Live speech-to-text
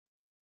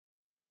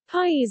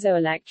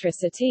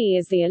Piezoelectricity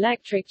is the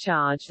electric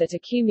charge that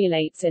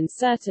accumulates in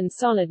certain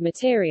solid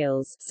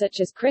materials, such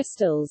as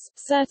crystals,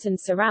 certain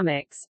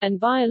ceramics, and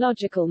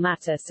biological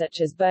matter such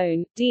as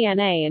bone,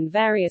 DNA and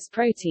various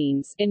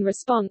proteins, in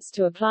response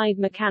to applied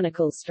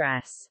mechanical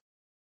stress.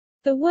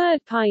 The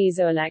word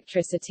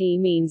piezoelectricity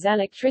means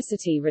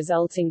electricity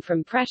resulting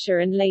from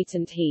pressure and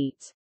latent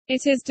heat.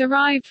 It is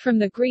derived from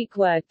the Greek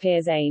word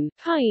piezein,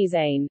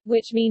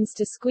 which means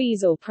to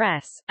squeeze or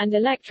press, and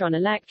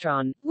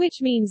electron,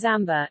 which means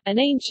amber, an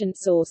ancient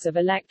source of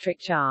electric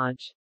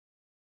charge.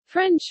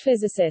 French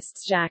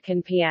physicists Jacques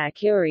and Pierre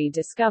Curie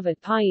discovered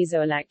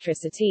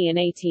piezoelectricity in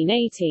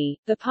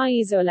 1880. The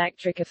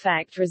piezoelectric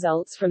effect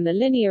results from the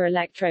linear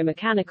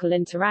electromechanical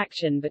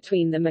interaction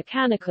between the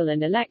mechanical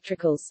and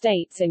electrical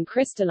states in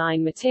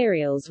crystalline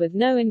materials with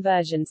no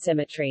inversion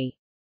symmetry.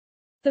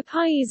 The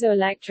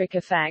piezoelectric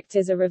effect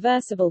is a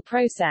reversible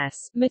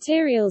process.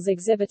 Materials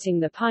exhibiting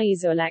the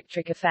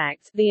piezoelectric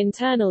effect, the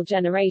internal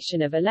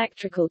generation of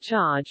electrical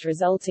charge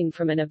resulting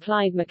from an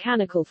applied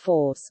mechanical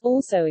force,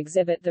 also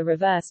exhibit the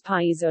reverse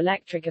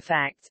piezoelectric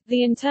effect,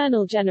 the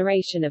internal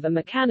generation of a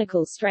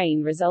mechanical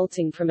strain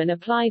resulting from an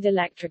applied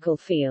electrical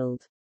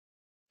field.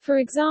 For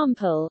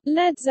example,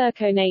 lead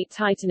zirconate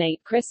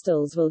titanate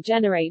crystals will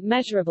generate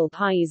measurable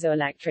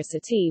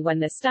piezoelectricity when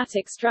the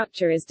static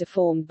structure is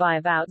deformed by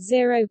about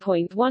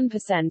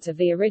 0.1% of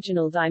the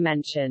original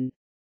dimension.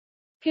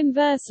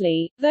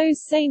 Conversely,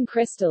 those same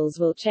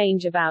crystals will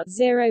change about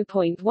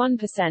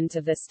 0.1%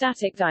 of the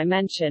static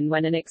dimension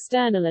when an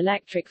external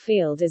electric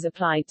field is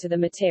applied to the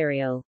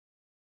material.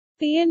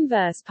 The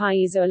inverse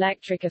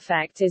piezoelectric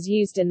effect is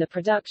used in the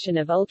production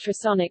of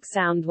ultrasonic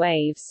sound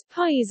waves.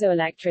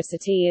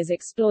 Piezoelectricity is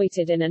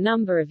exploited in a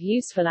number of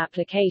useful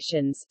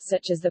applications,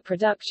 such as the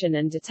production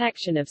and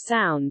detection of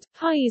sound,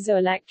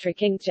 piezoelectric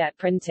inkjet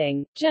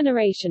printing,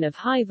 generation of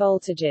high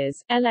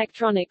voltages,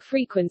 electronic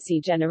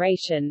frequency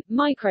generation,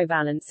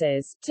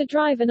 microbalances, to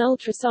drive an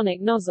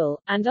ultrasonic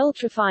nozzle, and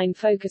ultrafine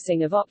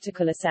focusing of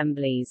optical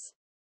assemblies.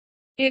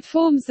 It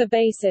forms the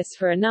basis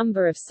for a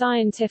number of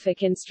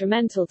scientific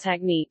instrumental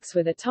techniques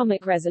with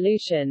atomic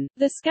resolution,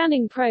 the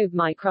scanning probe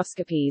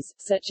microscopies,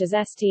 such as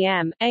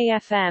STM,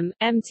 AFM,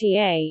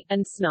 MTA,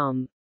 and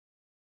SNOM.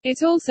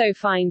 It also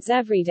finds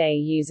everyday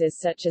uses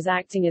such as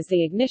acting as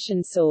the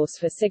ignition source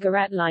for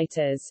cigarette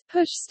lighters,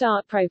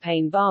 push-start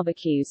propane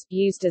barbecues,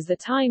 used as the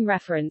time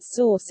reference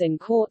source in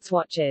quartz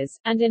watches,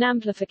 and in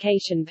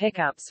amplification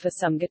pickups for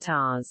some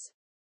guitars.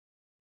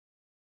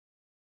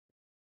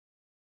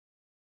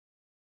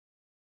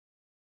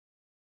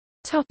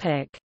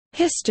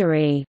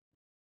 History.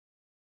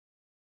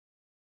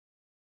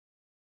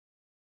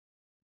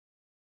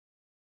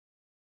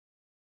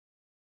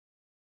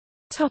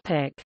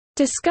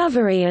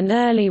 Discovery and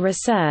early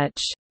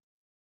research.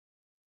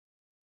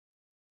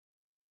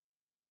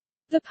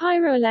 The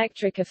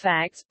pyroelectric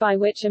effect, by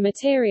which a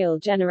material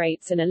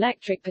generates an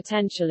electric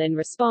potential in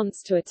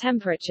response to a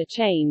temperature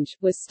change,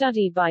 was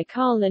studied by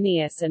Carl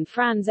Linnaeus and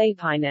Franz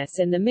Aepinus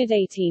in the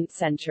mid-18th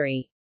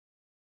century.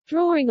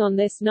 Drawing on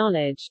this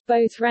knowledge,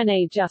 both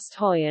René Just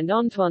Hoy and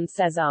Antoine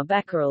César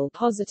Becquerel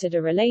posited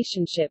a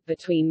relationship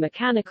between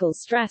mechanical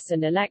stress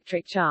and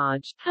electric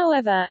charge.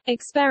 However,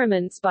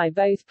 experiments by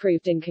both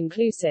proved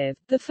inconclusive.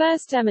 The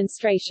first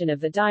demonstration of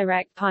the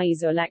direct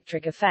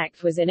piezoelectric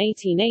effect was in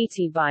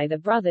 1880 by the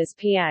brothers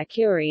Pierre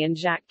Curie and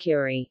Jacques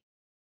Curie.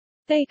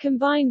 They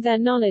combined their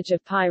knowledge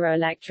of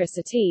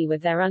pyroelectricity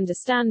with their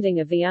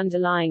understanding of the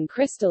underlying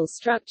crystal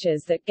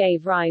structures that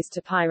gave rise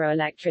to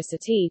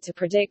pyroelectricity to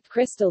predict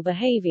crystal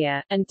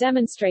behavior, and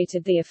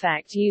demonstrated the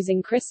effect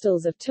using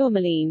crystals of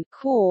tourmaline,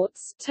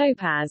 quartz,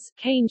 topaz,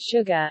 cane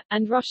sugar,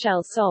 and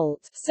Rochelle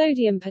salt,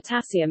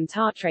 sodium-potassium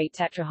tartrate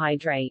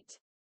tetrahydrate.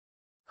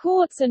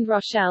 Quartz and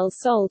Rochelle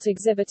salt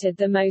exhibited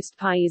the most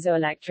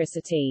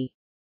piezoelectricity.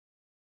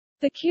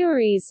 The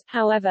Curies,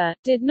 however,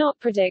 did not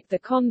predict the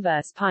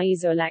converse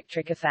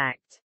piezoelectric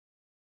effect.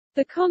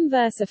 The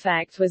converse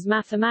effect was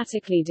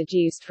mathematically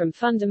deduced from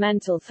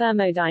fundamental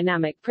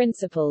thermodynamic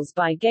principles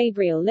by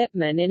Gabriel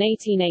Lippmann in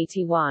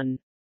 1881.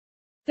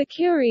 The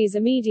Curies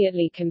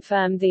immediately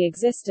confirmed the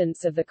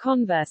existence of the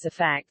converse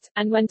effect,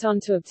 and went on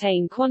to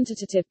obtain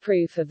quantitative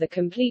proof of the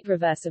complete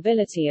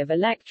reversibility of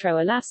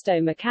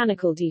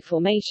electro-elasto-mechanical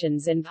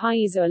deformations in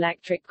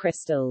piezoelectric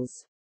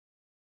crystals.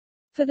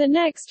 For the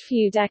next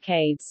few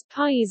decades,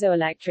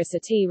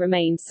 piezoelectricity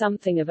remained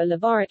something of a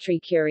laboratory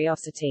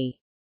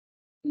curiosity.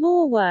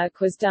 More work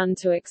was done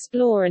to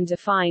explore and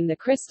define the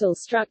crystal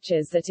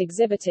structures that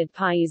exhibited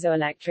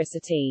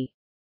piezoelectricity.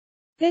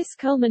 This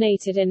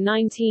culminated in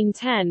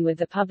 1910 with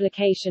the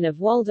publication of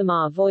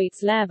Waldemar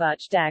Voigt's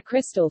Lehrbuch der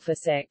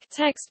Kristallphysik,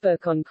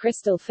 textbook on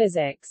crystal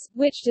physics,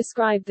 which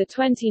described the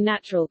 20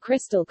 natural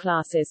crystal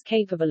classes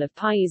capable of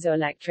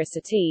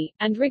piezoelectricity,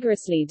 and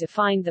rigorously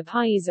defined the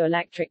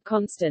piezoelectric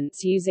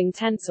constants using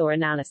tensor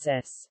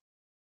analysis.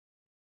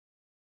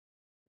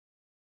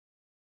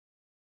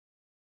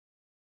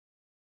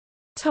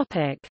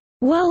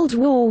 World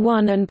War I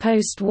and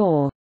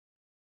post-war.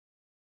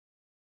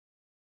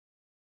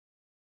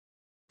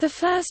 The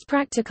first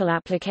practical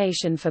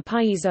application for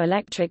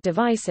piezoelectric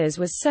devices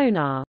was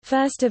sonar,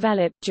 first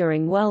developed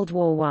during World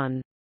War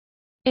I.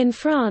 In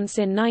France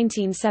in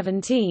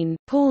 1917,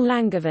 Paul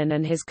Langevin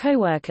and his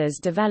co-workers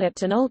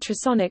developed an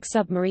ultrasonic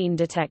submarine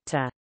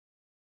detector.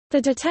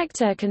 The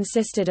detector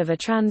consisted of a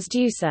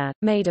transducer,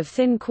 made of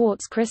thin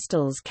quartz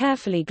crystals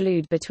carefully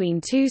glued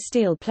between two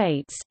steel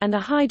plates, and a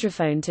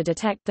hydrophone to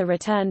detect the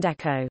returned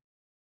echo.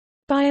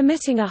 By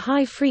emitting a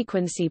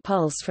high-frequency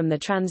pulse from the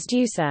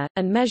transducer,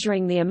 and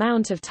measuring the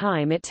amount of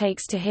time it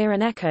takes to hear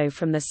an echo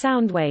from the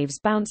sound waves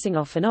bouncing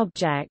off an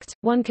object,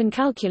 one can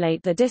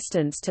calculate the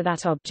distance to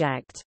that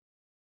object.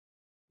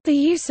 The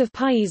use of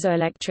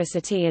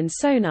piezoelectricity in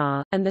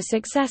sonar, and the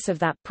success of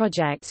that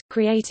project,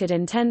 created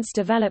intense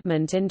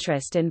development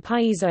interest in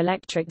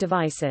piezoelectric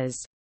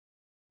devices.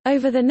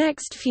 Over the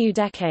next few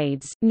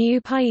decades,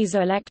 new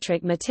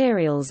piezoelectric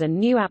materials and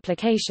new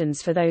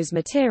applications for those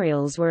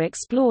materials were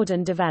explored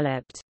and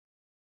developed.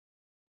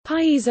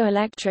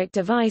 Piezoelectric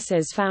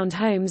devices found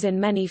homes in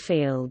many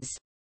fields.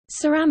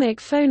 Ceramic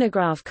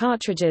phonograph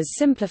cartridges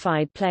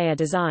simplified player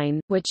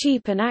design, were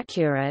cheap and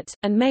accurate,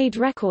 and made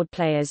record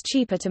players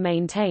cheaper to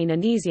maintain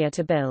and easier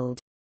to build.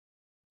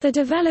 The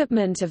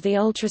development of the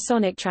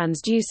ultrasonic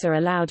transducer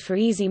allowed for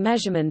easy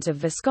measurement of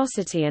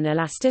viscosity and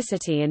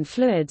elasticity in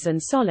fluids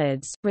and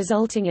solids,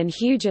 resulting in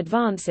huge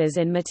advances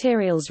in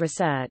materials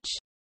research.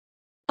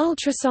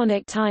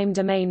 Ultrasonic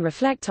time-domain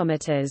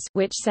reflectometers,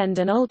 which send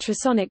an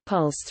ultrasonic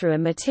pulse through a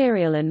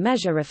material and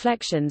measure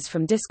reflections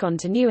from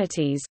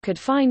discontinuities, could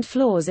find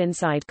flaws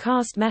inside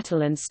cast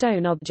metal and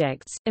stone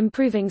objects,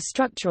 improving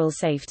structural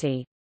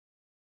safety.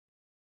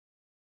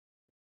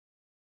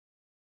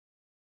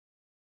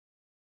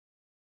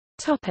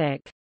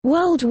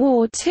 World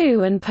War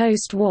II and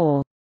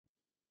post-war.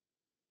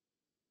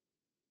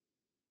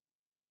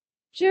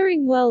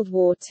 During World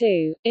War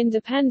II,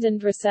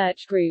 independent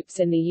research groups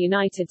in the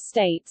United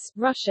States,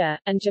 Russia,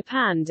 and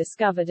Japan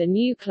discovered a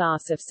new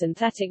class of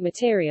synthetic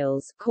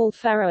materials, called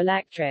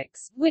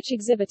ferroelectrics, which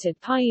exhibited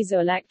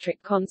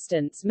piezoelectric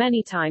constants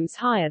many times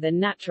higher than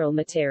natural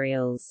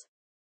materials.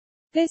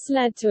 This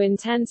led to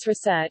intense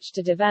research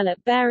to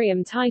develop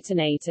barium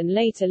titanate and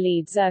later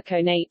lead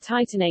zirconate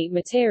titanate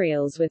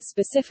materials with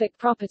specific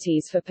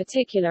properties for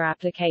particular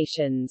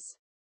applications.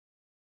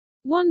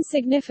 One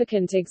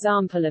significant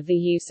example of the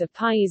use of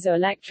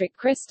piezoelectric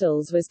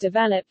crystals was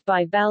developed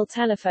by Bell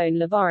Telephone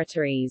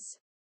Laboratories.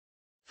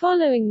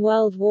 Following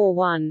World War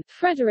I,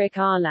 Frederick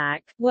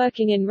Arlach,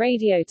 working in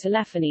radio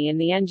telephony in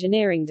the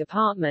engineering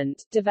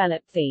department,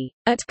 developed the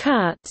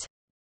at-cut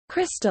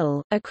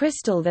crystal, a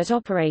crystal that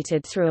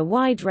operated through a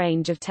wide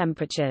range of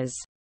temperatures.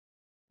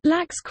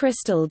 Lach's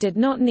crystal did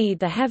not need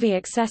the heavy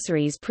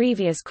accessories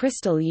previous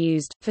crystal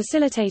used,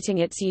 facilitating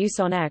its use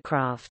on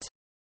aircraft.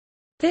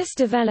 This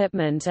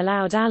development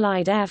allowed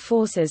Allied air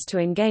forces to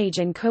engage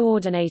in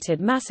coordinated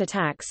mass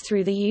attacks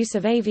through the use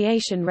of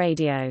aviation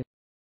radio.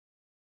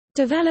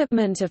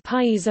 Development of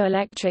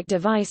piezoelectric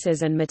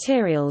devices and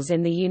materials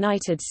in the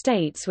United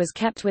States was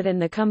kept within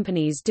the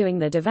companies doing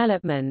the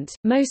development,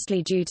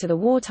 mostly due to the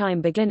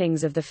wartime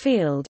beginnings of the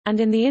field, and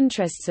in the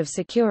interests of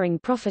securing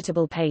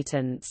profitable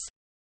patents.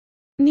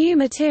 New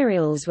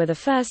materials were the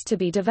first to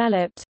be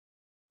developed.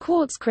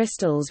 Quartz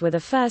crystals were the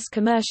first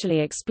commercially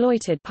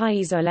exploited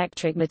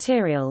piezoelectric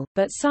material,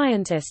 but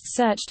scientists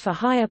searched for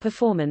higher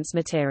performance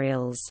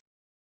materials.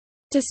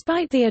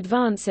 Despite the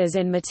advances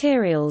in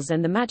materials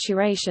and the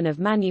maturation of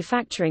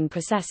manufacturing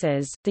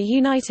processes, the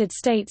United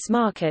States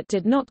market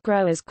did not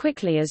grow as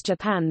quickly as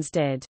Japan's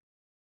did.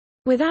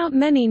 Without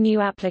many new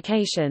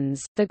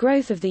applications, the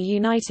growth of the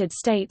United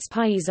States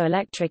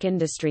piezoelectric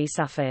industry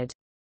suffered.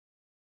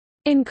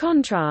 In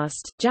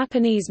contrast,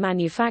 Japanese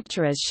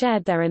manufacturers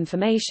shared their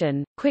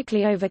information,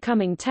 quickly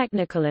overcoming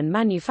technical and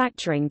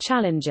manufacturing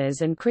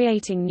challenges and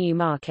creating new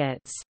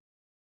markets.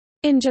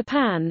 In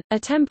Japan, a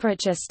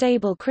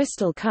temperature-stable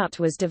crystal cut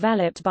was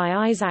developed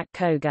by Isaac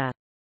Koga.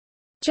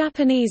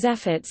 Japanese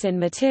efforts in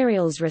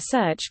materials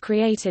research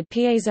created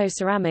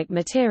piezoceramic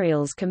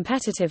materials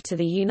competitive to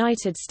the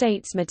United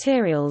States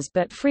materials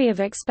but free of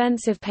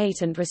expensive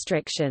patent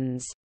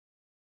restrictions.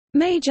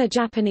 Major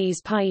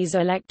Japanese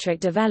piezoelectric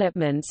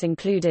developments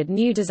included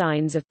new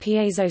designs of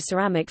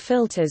piezoceramic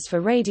filters for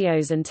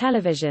radios and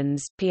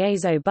televisions,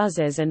 piezo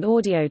buzzers and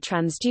audio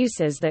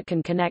transducers that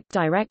can connect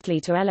directly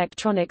to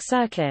electronic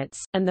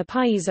circuits, and the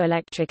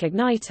piezoelectric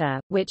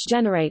igniter, which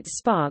generates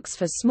sparks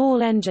for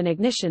small engine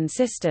ignition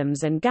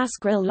systems and gas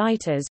grill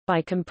lighters,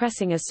 by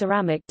compressing a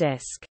ceramic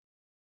disc.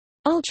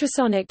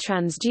 Ultrasonic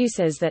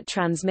transducers that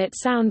transmit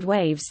sound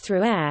waves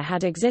through air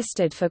had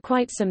existed for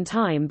quite some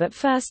time but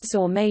first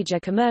saw major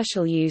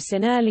commercial use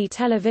in early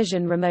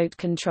television remote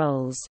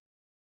controls.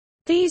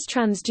 These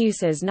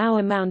transducers now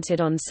are mounted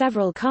on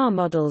several car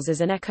models as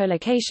an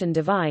echolocation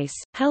device,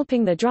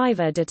 helping the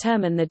driver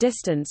determine the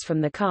distance from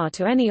the car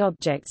to any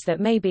objects that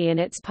may be in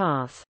its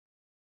path.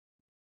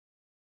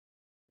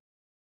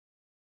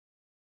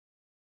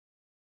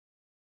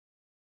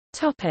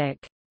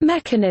 Topic: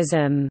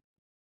 Mechanism.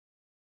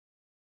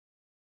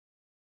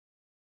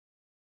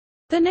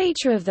 The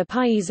nature of the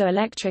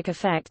piezoelectric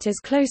effect is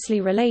closely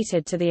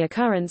related to the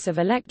occurrence of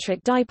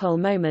electric dipole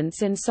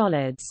moments in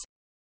solids.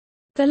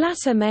 The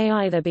latter may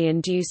either be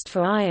induced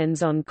for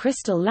ions on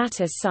crystal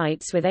lattice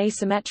sites with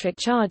asymmetric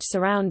charge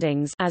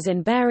surroundings as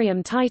in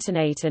barium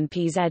titanate and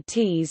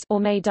PZTs, or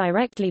may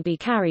directly be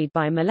carried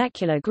by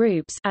molecular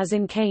groups as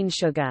in cane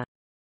sugar.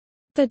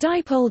 The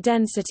dipole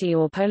density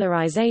or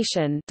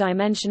polarization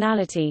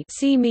dimensionality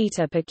C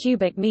meter per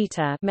cubic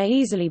meter may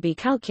easily be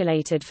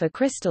calculated for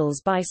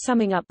crystals by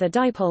summing up the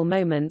dipole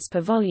moments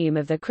per volume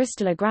of the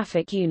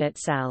crystallographic unit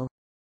cell.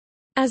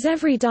 As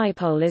every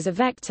dipole is a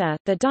vector,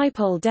 the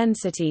dipole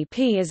density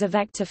P is a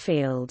vector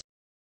field.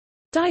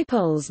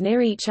 Dipoles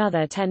near each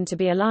other tend to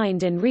be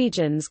aligned in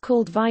regions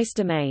called Weiss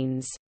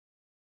domains.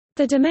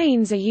 The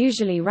domains are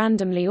usually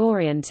randomly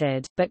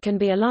oriented, but can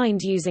be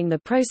aligned using the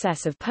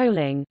process of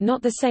poling,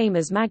 not the same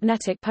as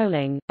magnetic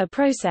poling, a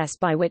process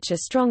by which a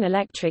strong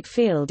electric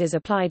field is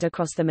applied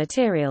across the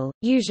material,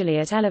 usually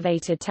at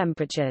elevated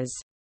temperatures.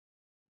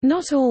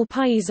 Not all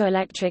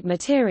piezoelectric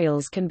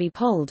materials can be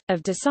poled.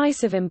 Of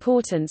decisive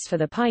importance for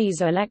the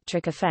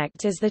piezoelectric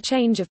effect is the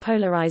change of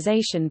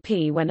polarization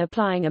P when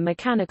applying a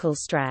mechanical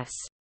stress.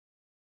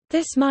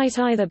 This might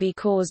either be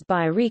caused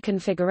by a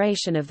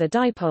reconfiguration of the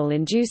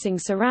dipole-inducing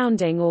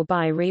surrounding or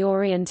by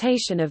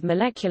reorientation of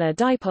molecular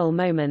dipole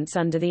moments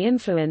under the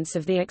influence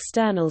of the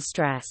external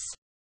stress.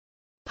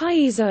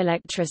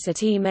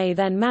 Piezoelectricity may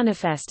then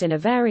manifest in a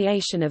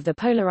variation of the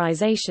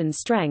polarization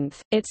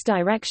strength, its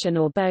direction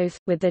or both,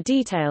 with the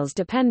details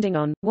depending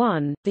on,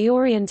 1, the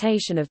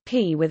orientation of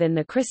P within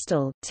the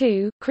crystal,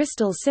 2,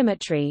 crystal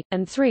symmetry,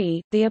 and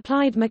 3, the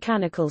applied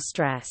mechanical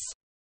stress.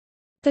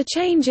 The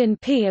change in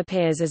P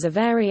appears as a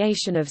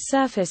variation of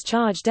surface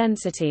charge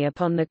density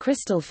upon the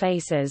crystal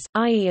faces,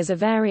 i.e. as a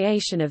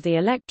variation of the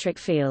electric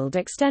field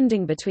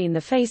extending between the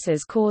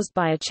faces caused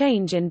by a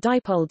change in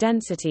dipole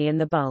density in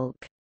the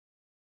bulk.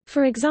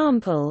 For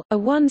example, a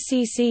 1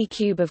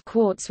 cc³ of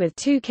quartz with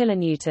 2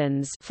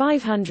 kilonewtons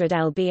 500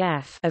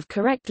 lbf of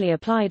correctly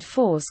applied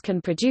force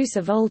can produce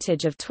a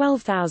voltage of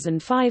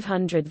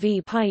 12,500 V.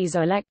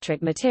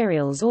 Piezoelectric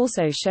materials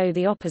also show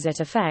the opposite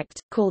effect,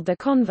 called the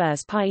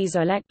converse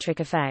piezoelectric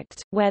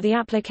effect, where the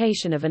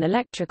application of an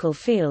electrical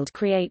field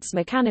creates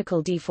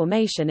mechanical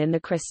deformation in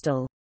the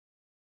crystal.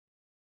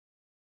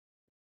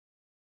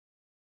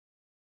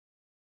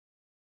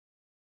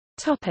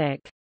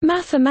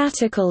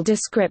 Mathematical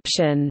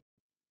description.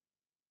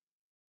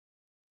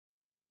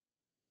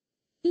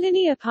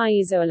 Linear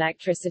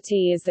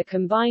piezoelectricity is the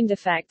combined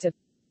effect of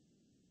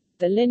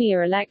the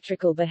linear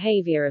electrical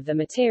behavior of the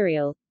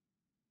material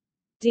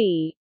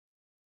D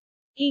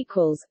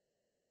equals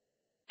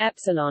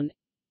epsilon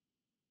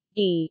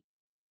E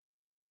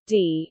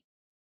D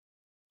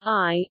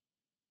I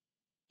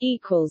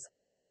equals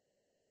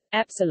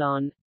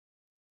epsilon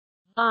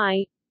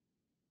I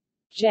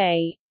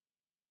J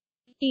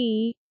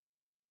E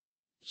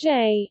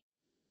J.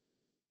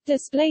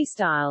 Display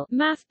style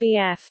Math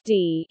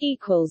D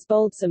equals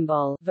bold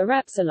symbol var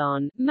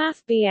epsilon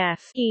Math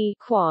E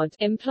quad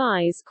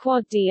implies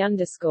quad D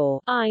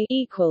underscore I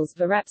equals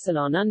var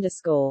epsilon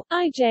underscore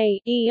I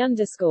J E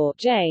underscore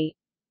J,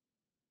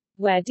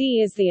 where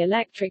D is the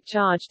electric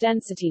charge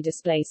density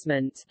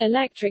displacement,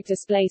 electric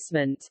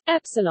displacement,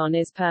 epsilon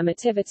is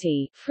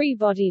permittivity, free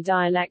body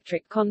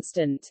dielectric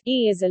constant,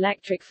 E is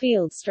electric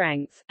field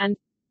strength, and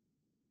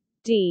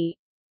D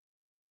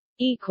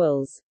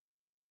equals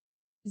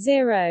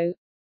 0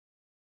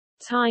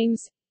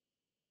 times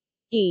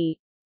E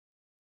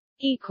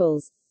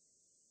equals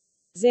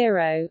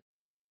 0.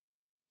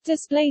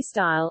 Display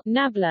style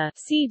nabla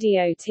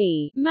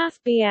CDOT Math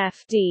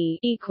D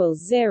equals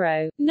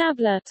 0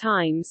 nabla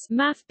times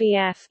Math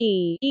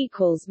E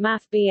equals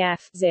Math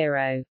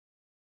 0.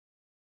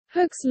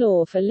 Hooke's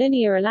law for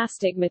linear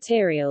elastic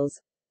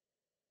materials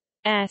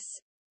S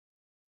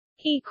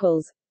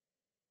equals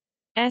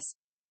S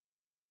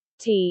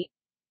T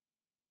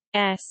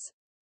S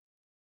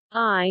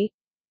I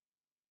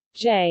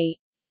J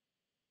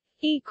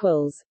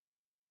equals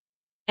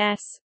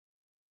S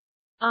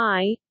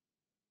I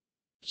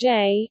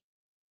J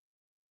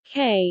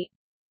K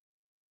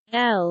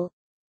L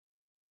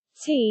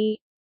T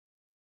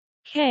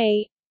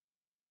K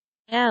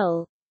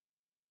L.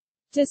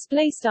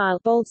 Display style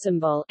bold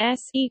symbol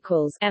S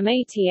equals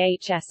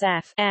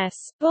mathsf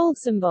S bold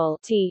symbol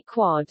T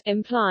quad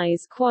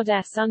implies quad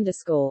S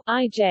underscore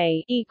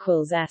IJ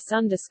equals S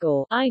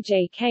underscore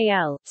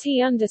IJKL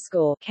T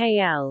underscore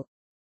KL,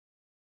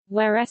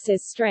 where S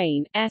is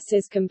strain, S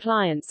is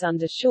compliance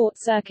under short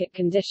circuit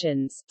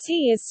conditions,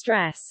 T is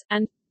stress,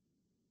 and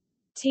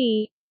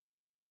T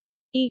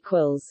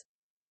equals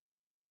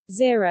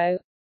 0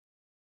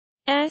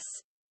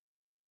 S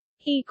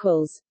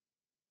equals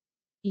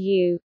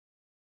U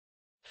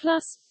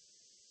plus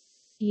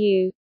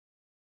U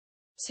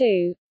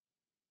 2.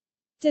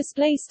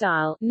 Display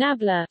style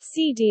nabla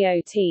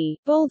CDOT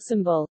bold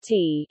symbol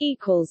T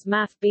equals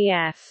Math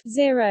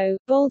 0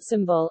 bold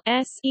symbol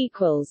S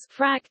equals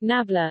frac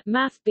nabla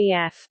Math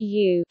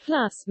U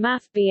plus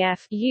Math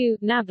U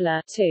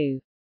nabla 2.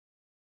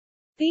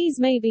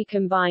 These may be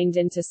combined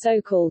into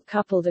so-called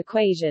coupled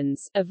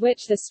equations, of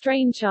which the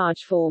strain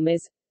charge form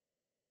is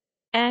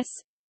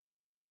S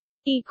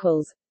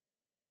equals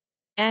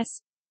S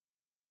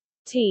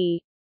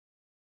T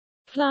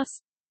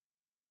plus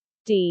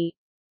D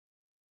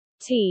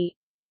T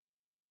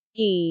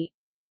E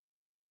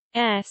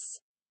S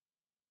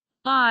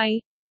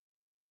I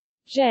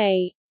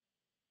J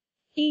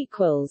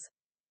equals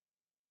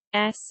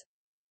S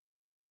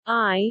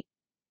I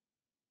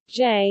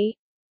J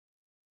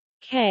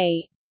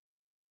K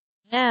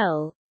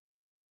L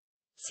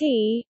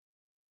T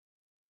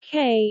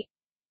K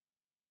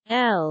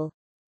L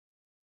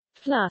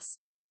plus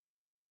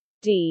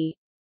D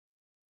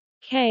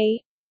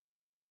K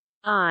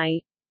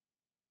I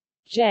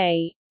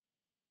J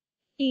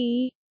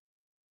E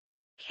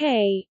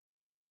K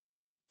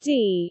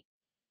D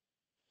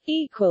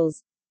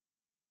equals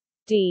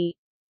D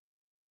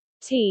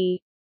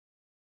T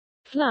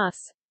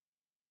plus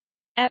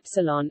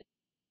epsilon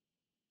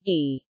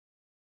E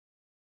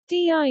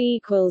DI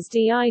equals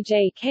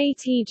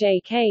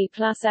DIJKTJK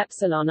plus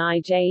epsilon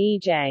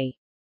IJEJ.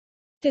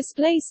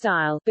 Display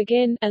style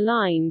begin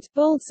aligned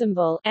bold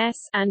symbol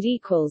S and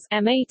equals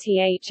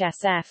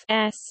mathsf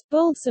S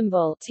bold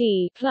symbol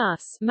T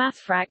plus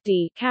mathfrak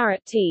D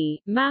caret T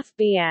math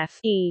BF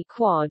E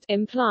quad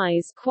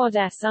implies quad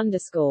S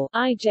underscore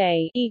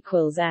IJ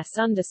equals S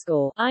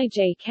underscore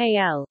IJ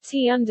KL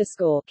T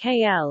underscore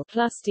KL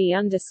plus D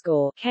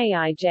underscore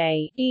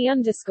KIJ E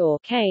underscore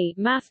K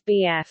math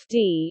BF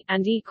D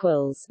and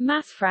equals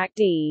mathfrak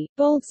D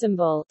bold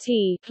symbol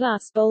T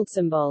plus bold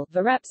symbol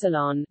var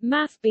epsilon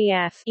math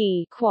BF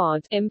E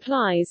quad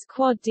implies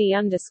quad D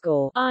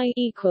underscore I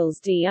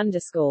equals D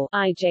underscore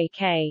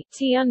IJK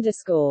T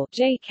underscore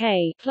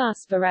JK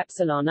plus var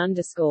epsilon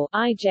underscore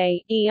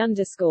IJ E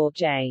underscore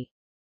J.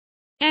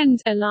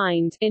 End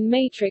aligned in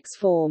matrix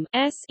form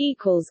S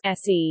equals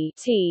SE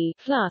T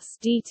plus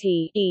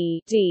DT E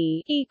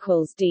D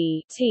equals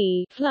D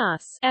T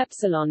plus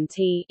epsilon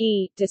T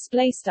E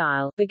display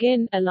style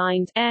begin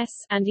aligned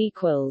S and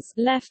equals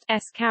left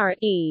S caret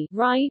E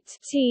right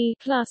T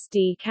plus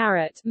D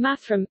caret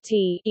mathrm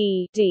T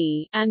E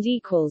D and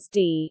equals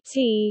D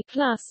T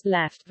plus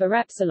left var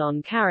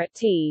epsilon caret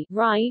T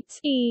right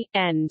E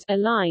end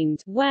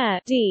aligned where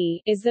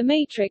D is the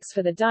matrix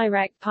for the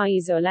direct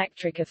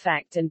piezoelectric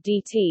effect and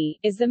DT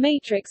is the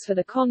matrix for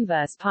the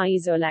converse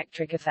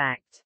piezoelectric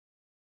effect.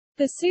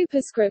 The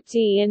superscript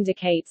E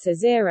indicates a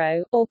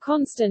zero, or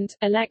constant,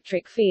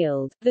 electric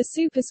field, the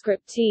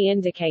superscript T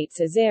indicates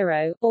a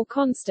zero, or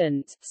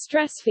constant,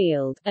 stress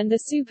field, and the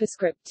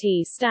superscript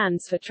T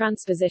stands for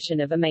transposition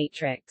of a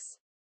matrix.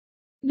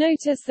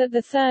 Notice that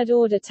the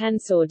third-order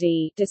tensor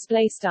D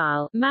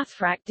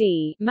mathfrak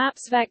D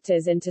maps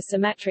vectors into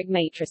symmetric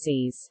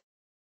matrices.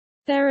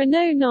 There are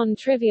no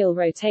non-trivial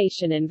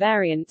rotation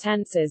invariant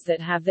tensors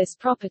that have this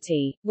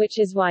property, which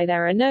is why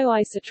there are no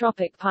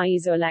isotropic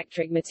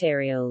piezoelectric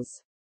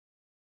materials.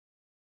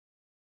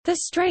 The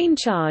strain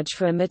charge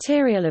for a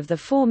material of the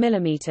 4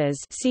 mm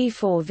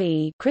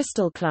C4V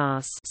crystal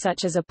class,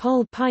 such as a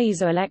poled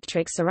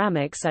piezoelectric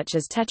ceramic such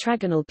as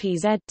tetragonal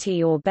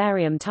PZT or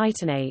barium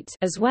titanate,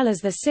 as well as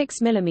the 6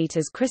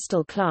 mm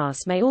crystal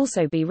class, may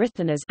also be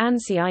written as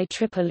ANSI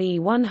IEEE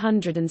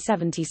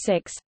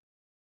 176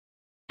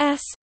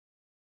 S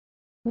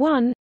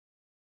 1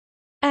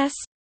 S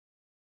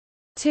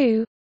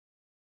 2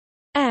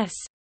 S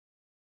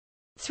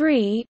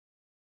 3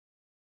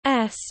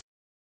 S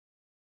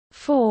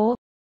 4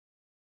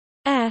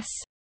 S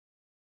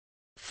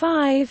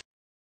 5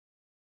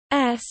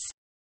 S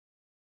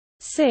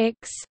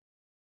 6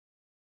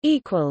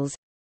 equals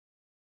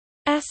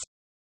S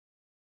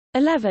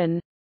 11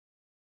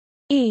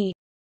 E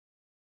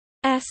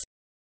S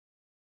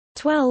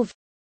 12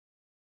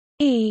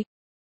 E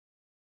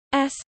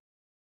S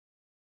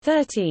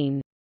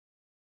 13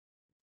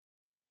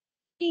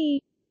 E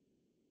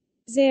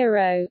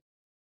 0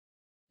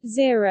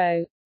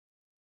 0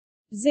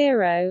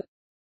 0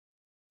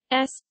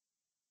 S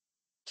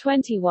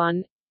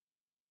 21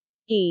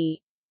 E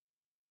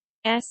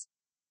S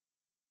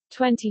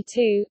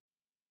 22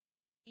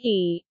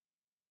 E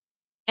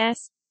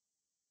S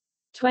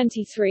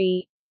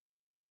 23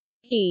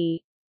 E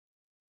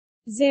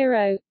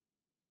 0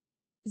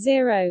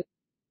 0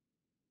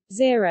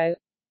 0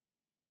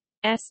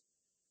 S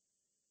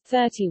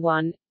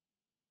 31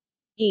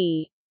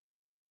 E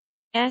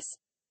S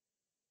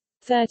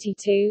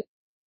 32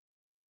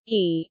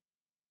 E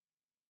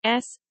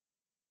S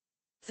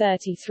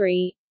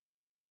 33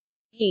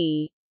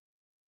 E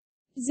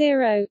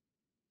 0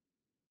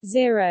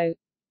 0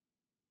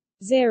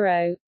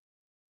 0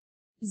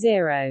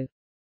 0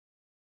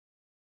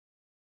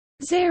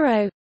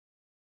 0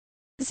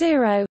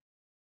 0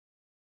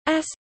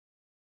 S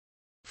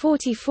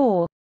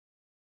 44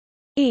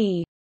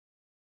 E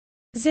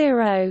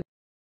 0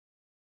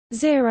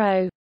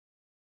 0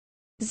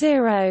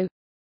 0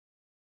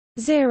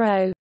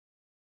 0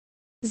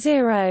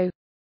 0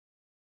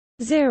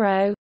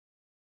 0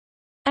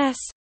 S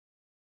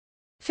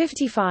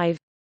 55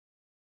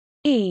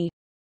 E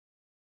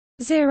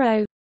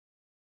 0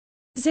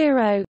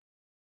 0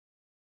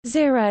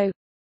 0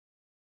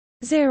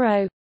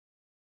 0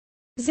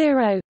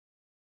 0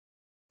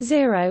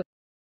 0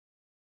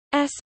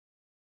 S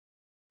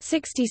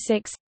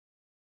 66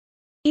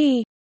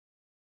 E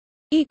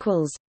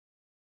equals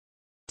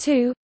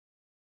 2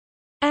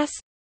 S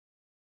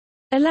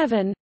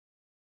 11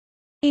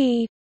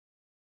 E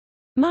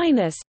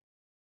minus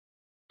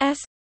S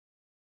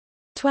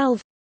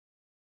 12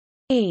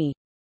 E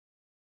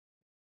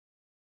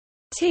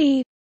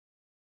T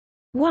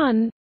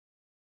 1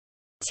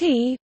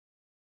 T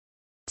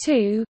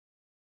 2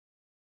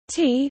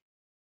 T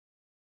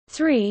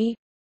 3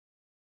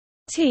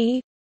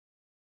 T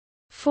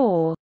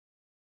 4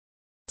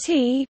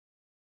 T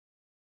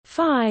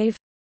 5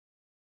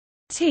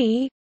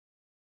 T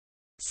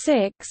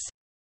 6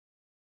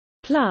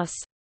 plus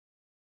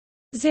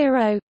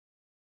 0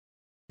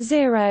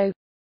 0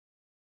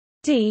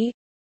 D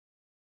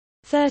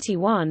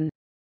 31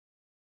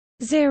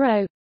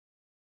 0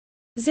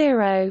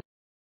 0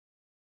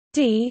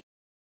 D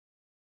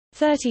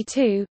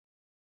 32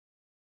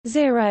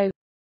 0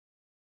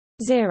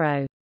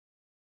 0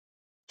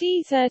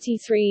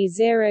 D33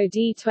 0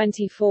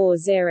 D24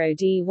 0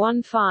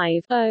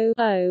 D15 0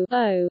 0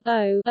 0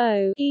 0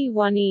 0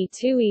 E1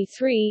 E2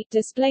 E3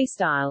 display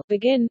style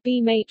begin B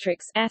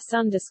matrix S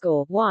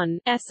underscore 1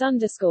 S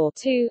underscore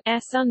 2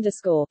 S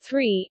underscore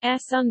 3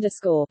 S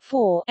underscore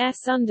 4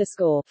 S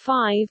underscore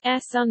 5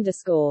 S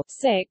underscore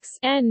 6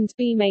 end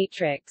B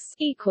matrix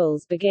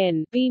equals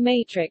begin B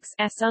matrix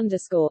S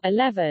underscore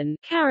 11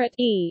 caret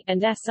E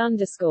and S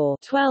underscore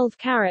 12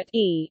 caret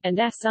E and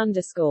S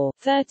underscore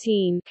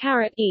 13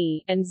 caret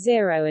E and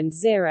 0 and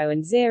 0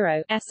 and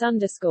 0 S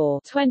underscore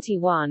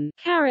 21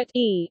 caret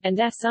E and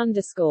S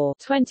underscore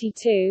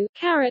 22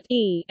 caret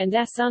E and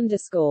S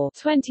underscore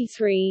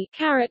 23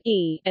 caret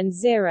E and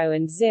 0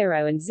 and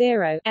 0 and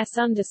 0 S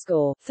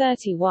underscore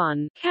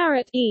 31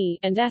 caret E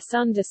and S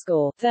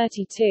underscore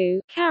 32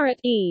 caret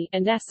E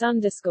and S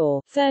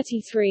underscore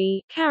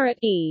 33 caret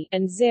E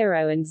and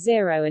 0 and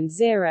 0 and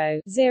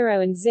 0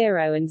 0 and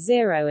 0 and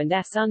 0 and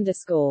S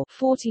underscore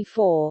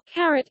 44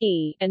 caret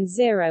E and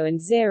 0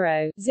 and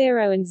 0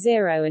 0 and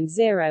 0 and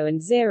 0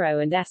 and 0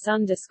 and S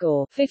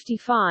underscore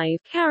 55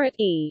 caret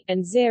E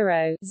and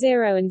 0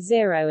 0 and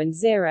 0 and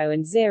 0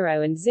 and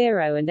 0 and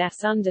 0 and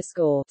S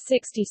underscore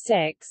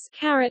 66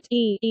 caret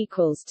E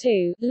equals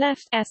 2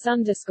 left S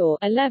underscore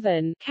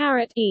 11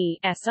 caret E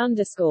S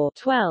underscore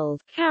 12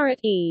 caret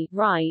E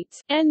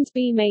right end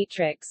B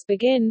matrix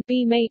begin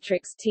B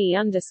matrix T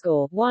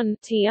underscore 1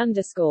 T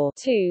underscore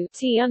 2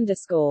 T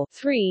underscore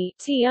 3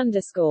 T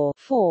underscore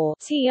 4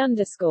 T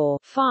underscore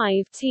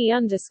 5 T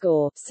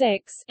underscore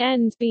 6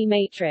 end B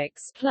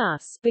matrix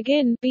plus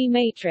begin B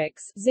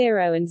matrix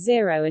 0 and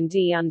 0 and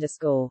D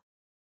underscore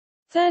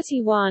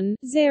 31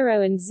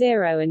 0 and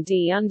 0 and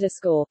D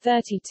underscore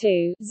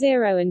 32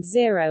 0 and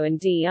 0 and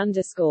D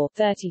underscore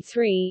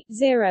 33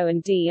 0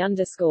 and D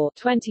underscore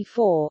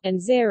 24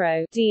 and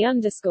 0 D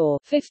underscore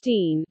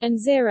 15 and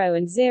 0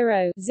 and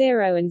 0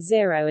 0 and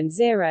 0 and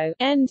 0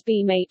 end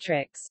B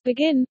matrix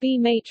begin B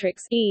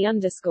matrix E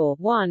underscore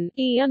 1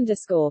 E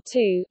underscore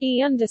 2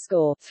 E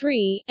underscore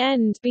 3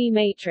 end B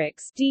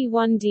matrix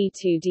D1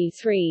 D2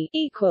 D3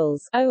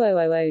 equals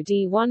 0000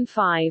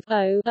 D15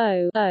 0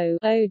 0 0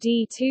 0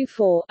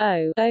 D24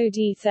 0 0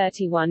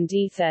 D31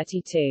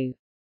 D32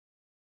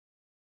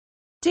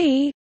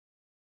 D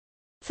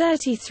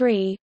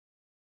 33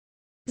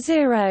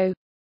 0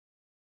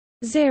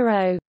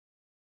 0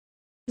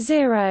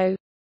 0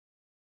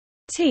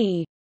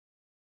 T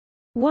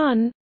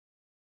 1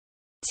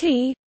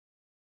 T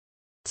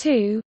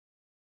 2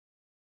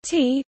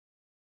 T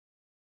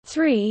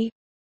 3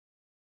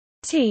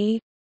 T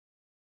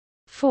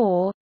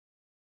 4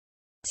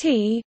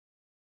 T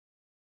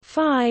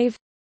 5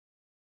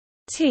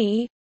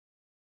 T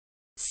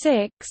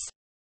 6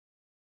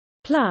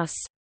 plus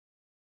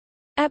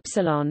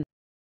epsilon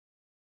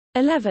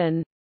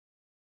 11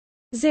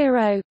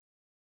 0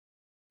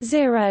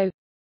 0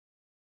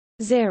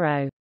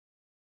 0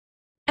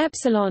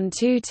 epsilon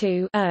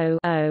 22 0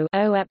 0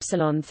 0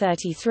 epsilon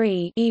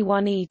 33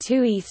 E1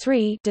 E2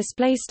 E3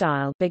 display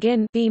style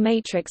begin B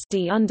matrix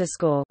D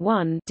underscore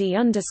 1 D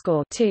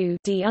underscore 2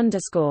 D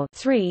underscore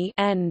 3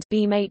 end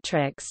B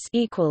matrix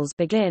equals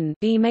begin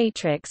B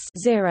matrix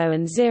 0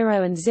 and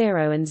 0 and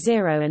 0 and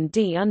 0 and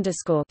D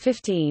underscore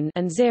 15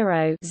 and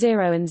 0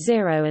 0 and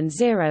 0 and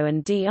 0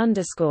 and D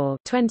underscore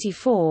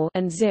 24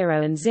 and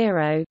 0 and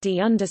 0 D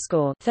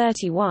underscore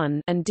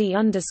 31 and D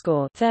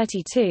underscore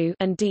 32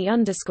 and D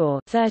underscore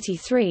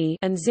 33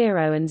 and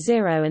 0 and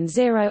 0 and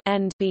 0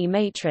 end B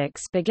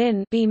matrix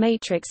begin B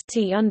matrix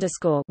T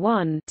underscore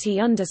 1 T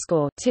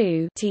underscore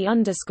 2 T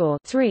underscore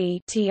 3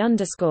 T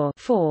underscore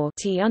 4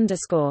 T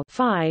underscore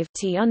 5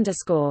 T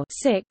underscore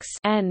 6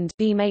 end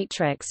B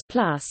matrix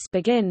plus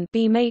begin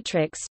B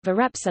matrix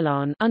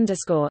varepsilon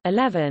underscore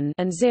 11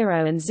 and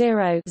 0 and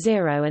 0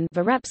 0 and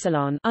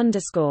varepsilon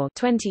underscore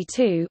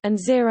 22 and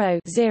 0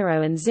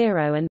 0 and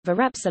 0 and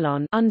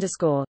varepsilon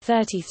underscore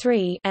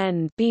 33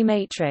 end B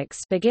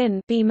matrix begin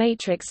B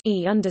matrix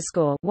E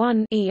underscore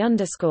 1 E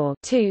underscore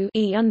 2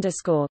 E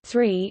underscore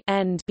 3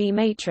 end B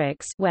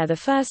matrix, where the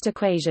first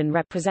equation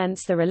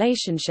represents the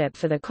relationship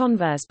for the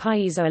converse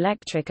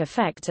piezoelectric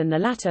effect and the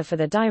latter for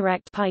the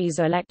direct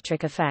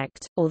piezoelectric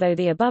effect. Although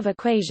the above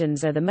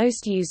equations are the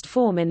most used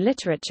form in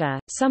literature,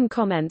 some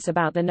comments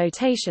about the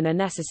notation are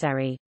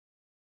necessary.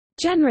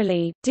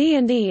 Generally, D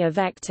and E are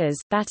vectors,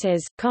 that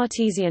is,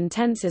 Cartesian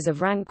tensors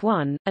of rank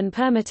 1, and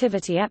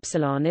permittivity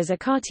epsilon is a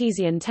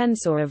Cartesian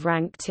tensor of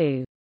rank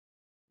 2.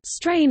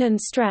 Strain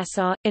and stress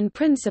are, in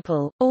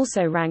principle,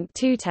 also rank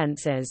 2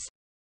 tensors.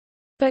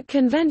 But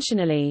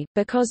conventionally,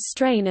 because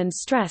strain and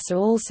stress are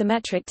all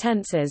symmetric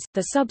tensors,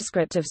 the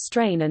subscript of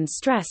strain and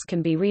stress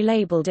can be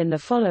relabeled in the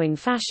following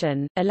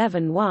fashion: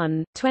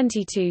 11.1,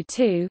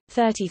 22.2,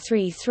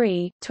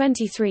 33.3,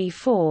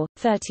 23.4,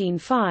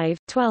 13.5,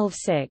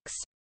 12.6.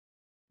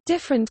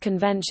 Different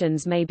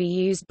conventions may be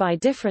used by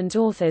different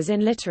authors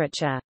in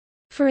literature.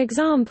 For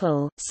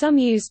example, some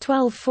use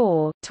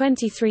 12.4,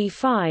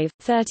 23.5,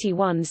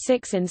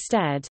 31.6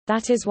 instead.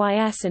 That is why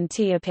S and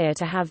T appear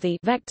to have the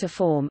vector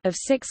form of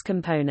 6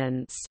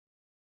 components.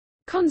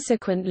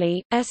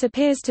 Consequently, S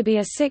appears to be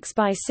a 6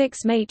 by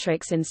 6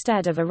 matrix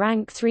instead of a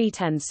rank 3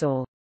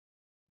 tensor.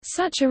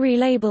 Such a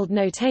relabeled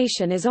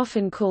notation is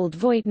often called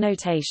Voigt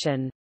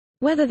notation.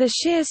 Whether the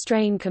shear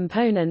strain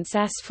components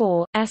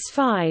S4,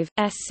 S5,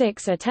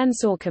 S6 are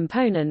tensor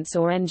components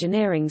or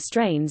engineering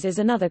strains is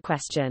another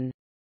question.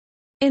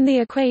 In the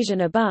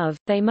equation above,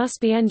 they must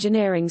be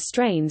engineering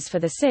strains for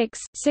the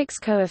 6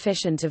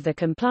 coefficient of the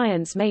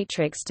compliance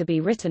matrix to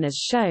be written as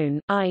shown,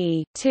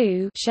 i.e.,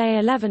 2 She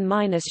 11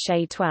 minus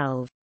She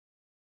 12.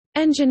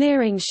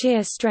 Engineering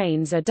shear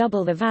strains are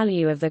double the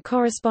value of the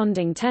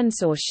corresponding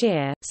tensor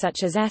shear,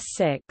 such as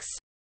S6.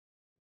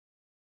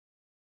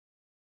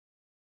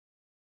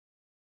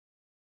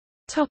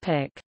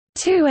 Topic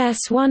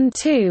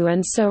 2s12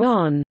 and so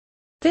on.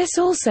 This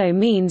also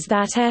means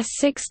that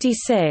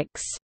S66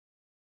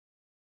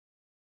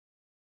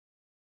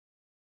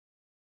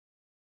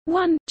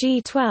 1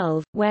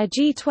 G12, where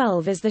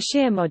G12 is the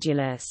shear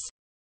modulus.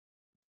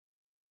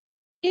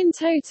 In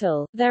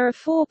total, there are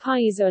 4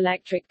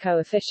 piezoelectric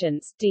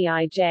coefficients,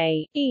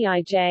 Dij,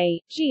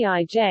 Eij,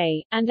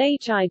 Gij, and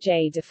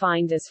Hij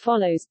defined as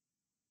follows: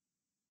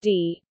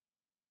 D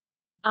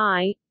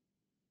I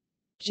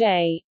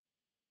J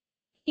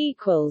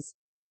equals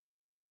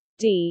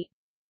D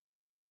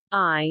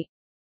I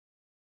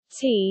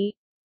T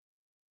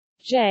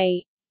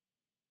J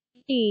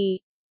E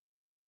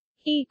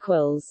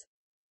equals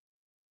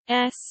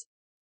S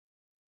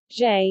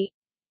J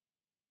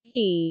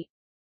E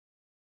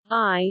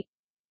I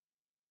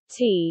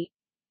T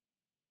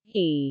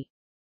E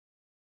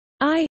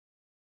I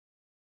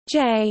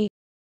J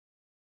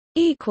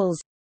equals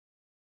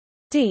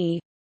D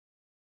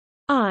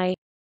I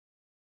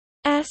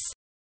S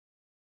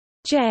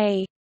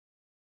J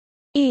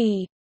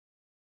E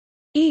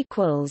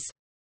equals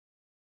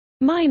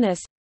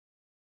minus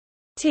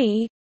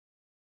T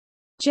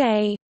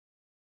J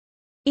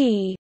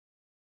E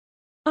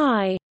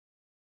I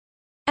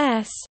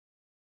S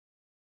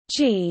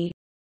G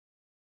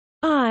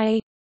I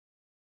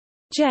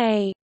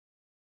J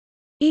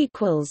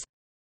equals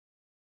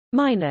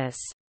minus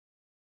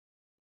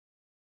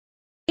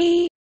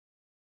E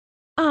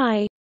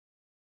I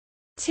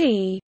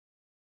T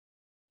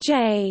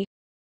J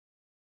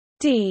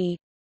D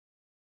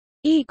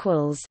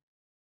equals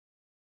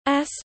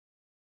S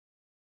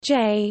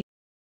J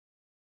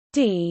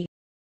D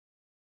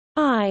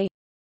I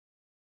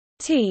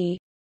T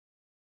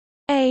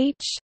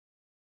H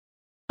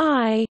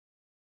I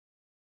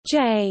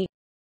J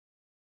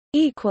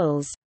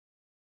equals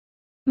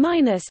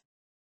minus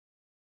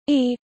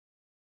E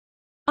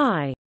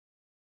I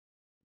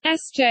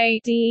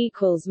SJD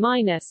equals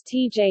minus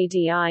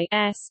TJDI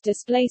S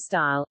display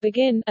style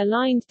begin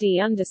aligned D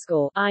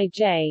underscore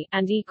IJ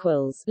and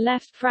equals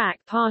left frac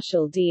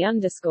partial D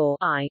underscore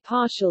I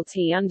partial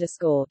T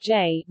underscore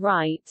J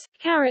right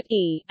caret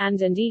E and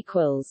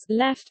equals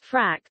left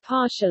frac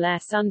partial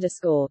S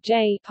underscore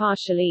J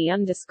partial E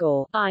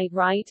underscore I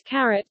right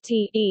caret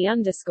T E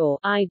underscore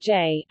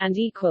IJ and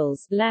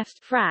equals left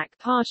frac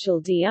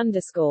partial D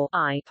underscore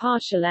I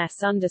partial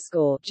S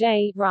underscore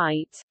J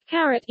right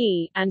caret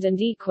E and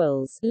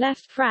equals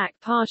left frac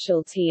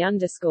partial T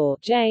underscore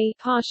J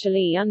partial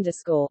E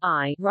underscore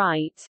I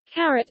right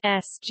caret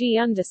S G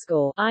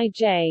underscore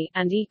IJ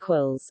and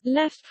equals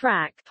left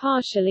frac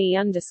partial E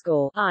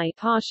underscore I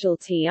partial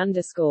T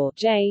underscore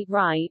J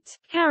right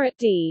caret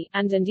D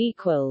and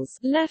equals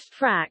left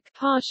frac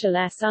partial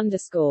S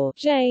underscore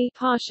J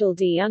partial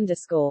D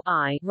underscore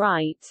I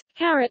right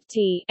caret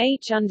T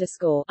H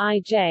underscore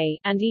IJ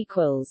and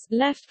equals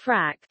left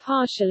frac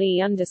partial E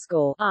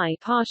underscore I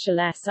partial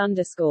S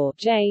underscore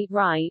J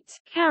right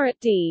caret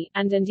D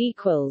and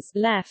equals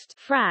left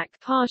frac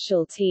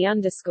partial T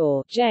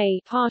underscore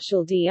J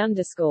partial D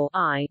underscore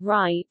I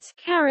right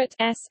caret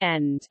S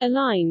end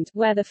aligned,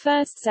 where the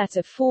first set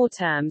of four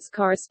terms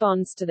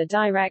corresponds to the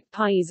direct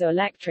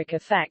piezoelectric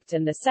effect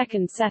and the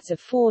second set of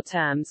four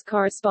terms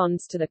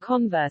corresponds to the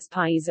converse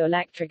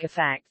piezoelectric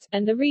effect,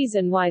 and the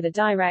reason why the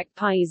direct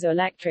piezoelectric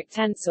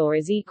tensor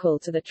is equal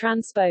to the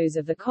transpose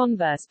of the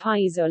converse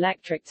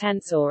piezoelectric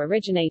tensor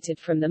originated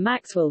from the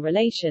Maxwell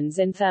relations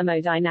in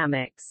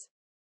thermodynamics.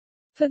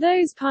 For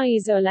those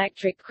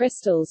piezoelectric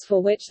crystals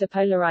for which the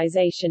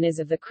polarization is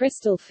of the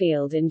crystal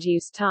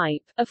field-induced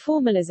type, a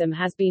formalism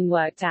has been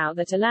worked out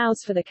that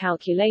allows for the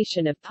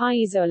calculation of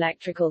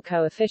piezoelectrical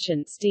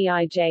coefficients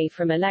Dij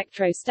from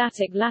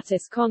electrostatic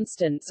lattice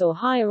constants or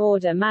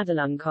higher-order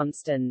Madelung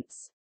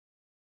constants.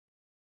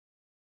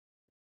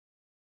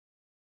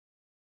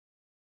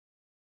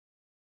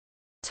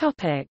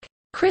 Topic: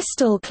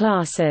 Crystal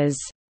classes.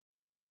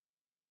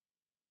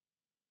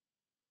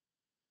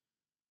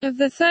 Of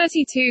the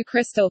 32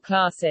 crystal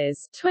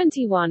classes,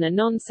 21 are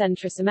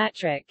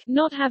non-centrosymmetric,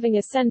 not having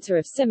a center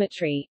of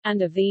symmetry,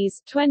 and of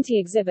these, 20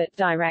 exhibit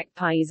direct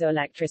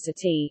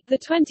piezoelectricity. The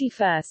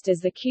 21st is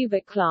the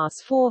cubic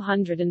class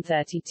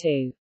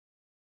 432.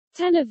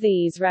 10 of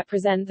these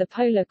represent the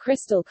polar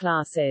crystal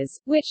classes,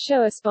 which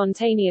show a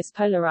spontaneous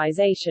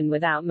polarization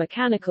without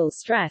mechanical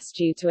stress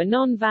due to a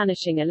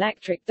non-vanishing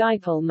electric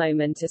dipole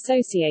moment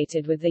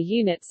associated with the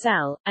unit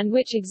cell, and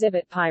which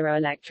exhibit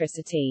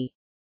pyroelectricity.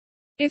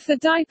 If the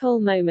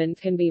dipole moment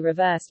can be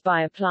reversed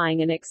by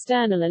applying an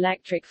external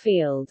electric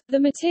field, the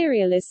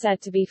material is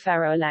said to be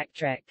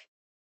ferroelectric.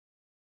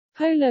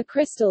 Polar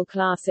crystal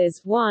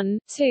classes 1,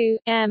 2,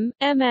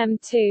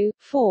 mm2,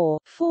 4,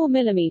 4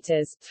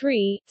 mm,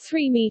 3,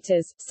 3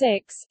 m,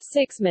 6,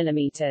 6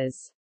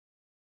 mm.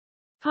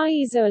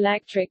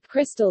 Piezoelectric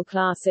crystal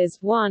classes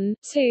 1,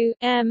 2,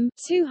 m,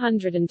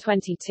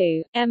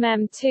 222,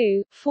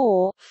 mm2,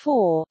 4,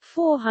 4,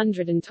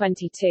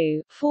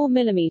 422, 4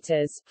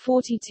 mm,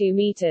 42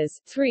 m,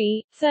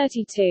 3,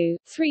 32,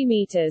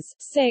 3 m,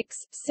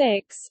 6,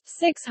 6,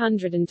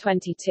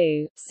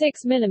 622,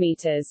 6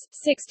 mm,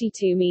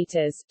 62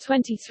 m,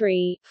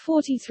 23,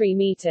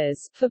 43 m.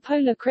 For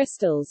polar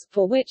crystals,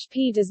 for which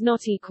P does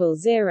not equal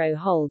 0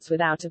 holds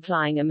without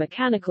applying a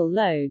mechanical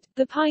load,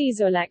 the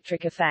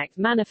piezoelectric effect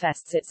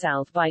manifests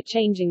itself by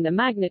changing the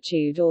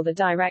magnitude or the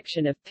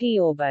direction of P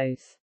or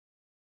both.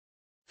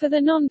 For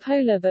the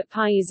non-polar but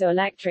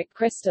piezoelectric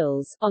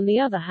crystals, on the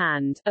other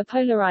hand, a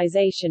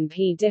polarization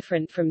P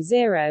different from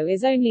 0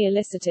 is only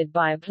elicited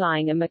by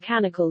applying a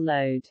mechanical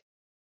load.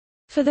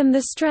 For them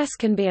the stress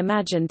can be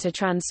imagined to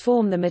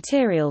transform the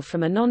material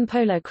from a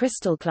nonpolar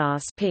crystal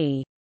class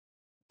P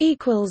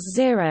equals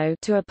 0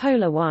 to a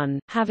polar one,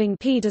 having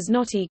P does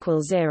not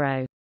equal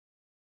 0.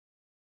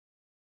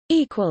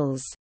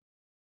 Equals.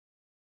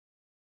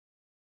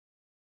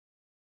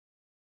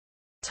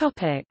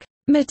 Topic: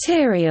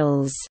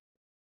 Materials.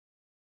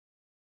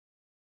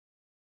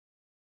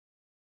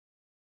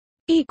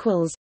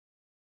 Equals.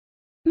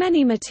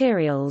 Many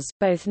materials,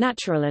 both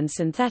natural and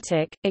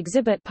synthetic,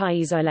 exhibit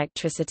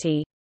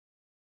piezoelectricity.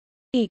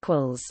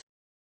 Equals.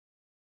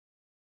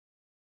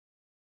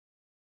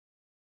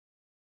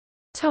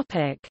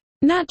 Topic: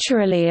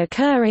 Naturally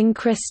occurring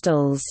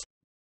crystals.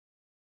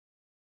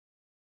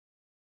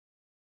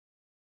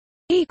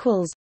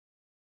 Equals.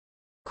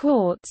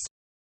 Quartz,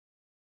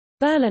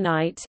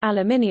 Berlinite,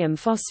 aluminium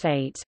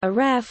phosphate, a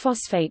rare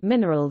phosphate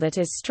mineral that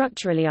is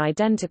structurally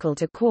identical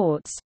to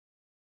quartz.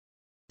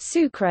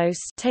 Sucrose,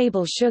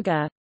 table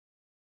sugar.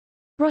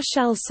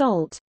 Rochelle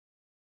salt.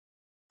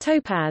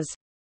 Topaz.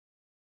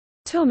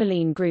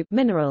 Tourmaline group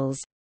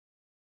minerals.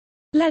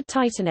 Lead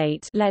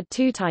titanate,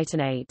 lead-2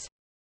 titanate.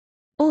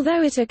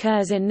 Although it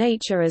occurs in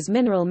nature as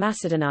mineral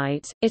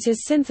macedonite, it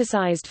is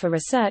synthesized for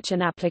research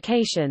and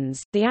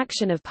applications. The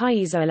action of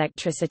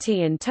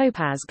piezoelectricity in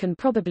topaz can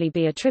probably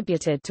be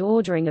attributed to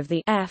ordering of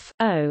the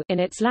F-O in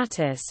its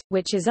lattice,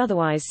 which is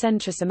otherwise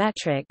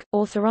centrosymmetric,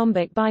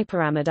 orthorhombic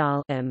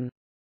bipyramidal.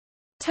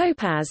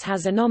 Topaz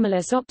has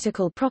anomalous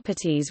optical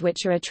properties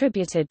which are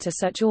attributed to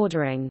such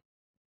ordering.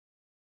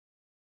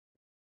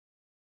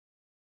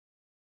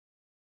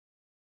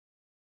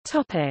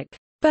 Topic: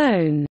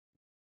 Bone.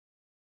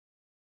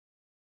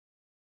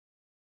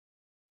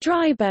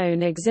 Dry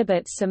bone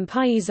exhibits some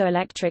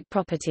piezoelectric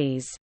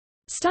properties.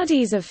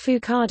 Studies of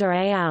Fukada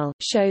et al.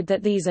 Showed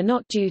that these are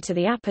not due to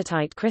the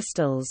apatite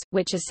crystals,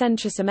 which are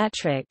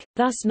centrosymmetric,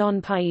 thus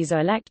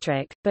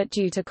non-piezoelectric, but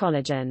due to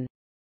collagen.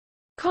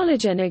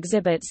 Collagen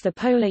exhibits the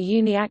polar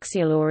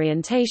uniaxial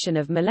orientation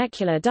of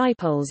molecular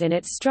dipoles in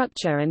its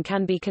structure and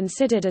can be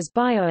considered as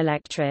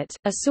bioelectret,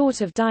 a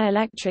sort of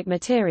dielectric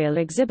material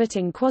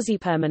exhibiting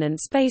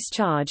quasi-permanent space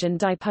charge and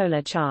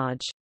dipolar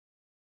charge.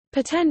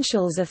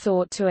 Potentials are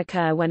thought to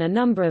occur when a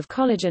number of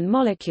collagen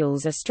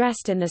molecules are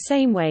stressed in the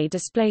same way,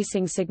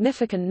 displacing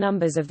significant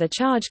numbers of the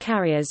charge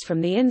carriers from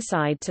the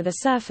inside to the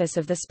surface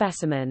of the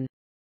specimen.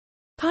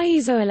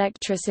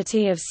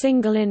 Piezoelectricity of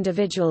single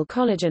individual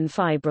collagen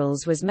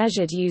fibrils was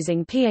measured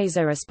using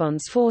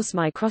piezoresponse force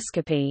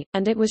microscopy,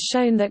 and it was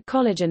shown that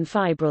collagen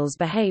fibrils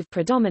behave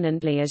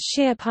predominantly as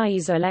shear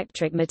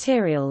piezoelectric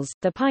materials.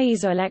 The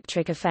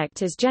piezoelectric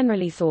effect is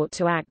generally thought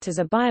to act as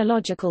a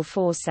biological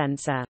force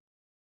sensor.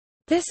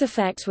 This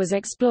effect was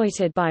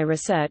exploited by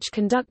research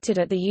conducted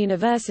at the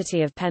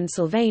University of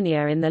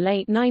Pennsylvania in the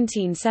late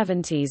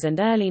 1970s and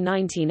early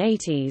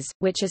 1980s,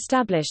 which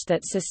established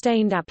that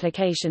sustained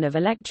application of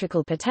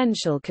electrical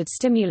potential could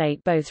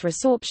stimulate both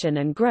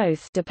resorption and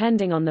growth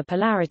depending on the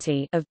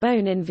polarity of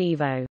bone in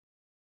vivo.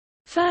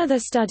 Further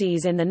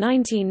studies in the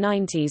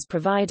 1990s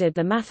provided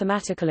the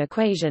mathematical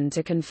equation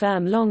to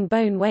confirm long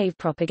bone wave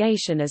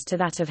propagation as to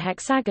that of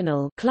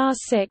hexagonal class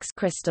 6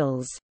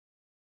 crystals.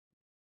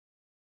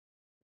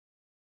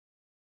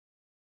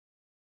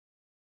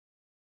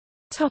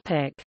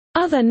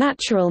 Other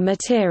natural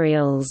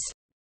materials.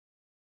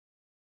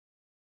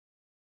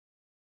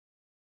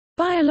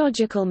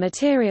 Biological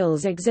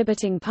materials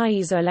exhibiting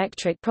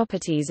piezoelectric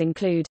properties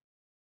include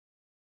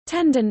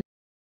tendon,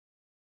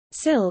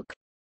 silk,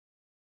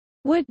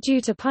 wood due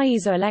to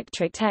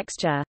piezoelectric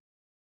texture,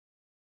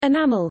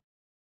 enamel,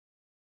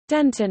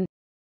 dentin,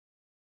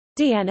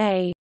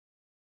 DNA,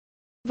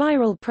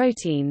 viral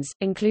proteins,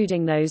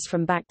 including those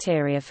from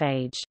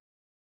bacteriophage.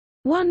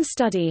 One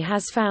study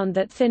has found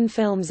that thin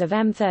films of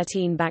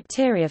M13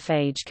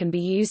 bacteriophage can be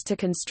used to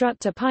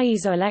construct a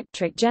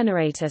piezoelectric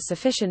generator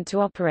sufficient to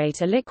operate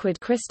a liquid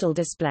crystal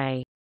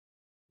display.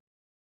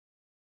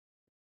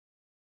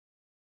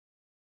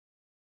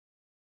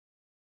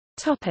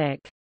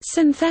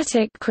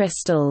 Synthetic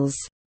crystals.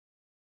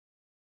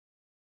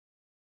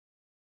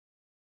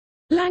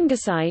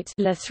 Langasite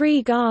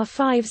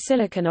La3Ga5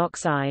 silicon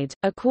oxide,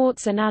 a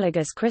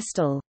quartz-analogous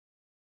crystal.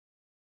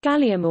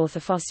 Gallium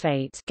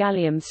orthophosphate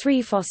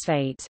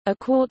gallium-3-phosphate, a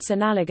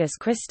quartz-analogous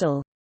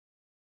crystal.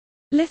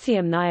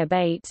 Lithium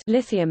niobate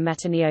lithium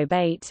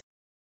metaniobate.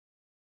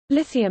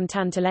 Lithium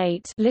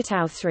tantalate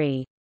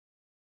Litau-3.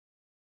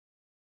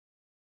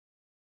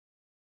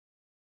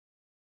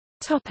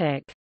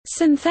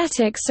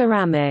 Synthetic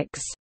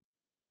ceramics.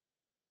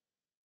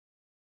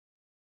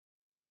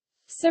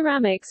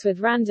 Ceramics with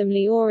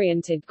randomly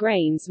oriented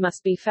grains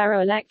must be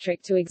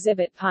ferroelectric to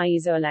exhibit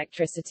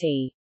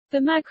piezoelectricity. The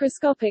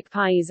macroscopic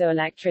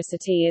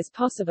piezoelectricity is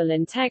possible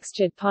in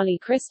textured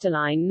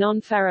polycrystalline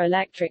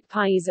non-ferroelectric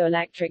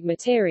piezoelectric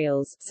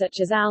materials, such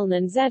as ALN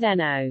and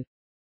ZNO.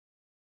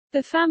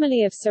 The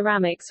family of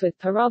ceramics with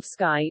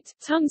perovskite,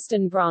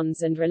 tungsten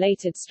bronze and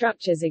related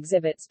structures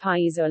exhibits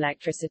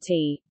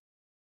piezoelectricity.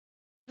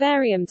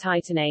 Barium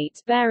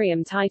titanate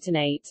Barium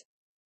titanate.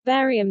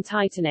 Barium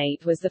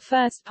titanate was the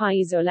first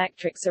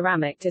piezoelectric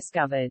ceramic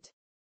discovered.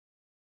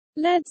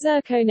 Lead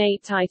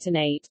zirconate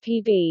titanate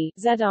Pb,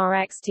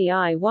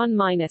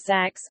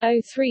 ZrXTI1-X,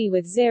 O3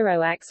 with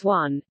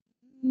 0x1.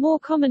 More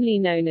commonly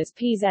known as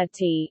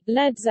PZT,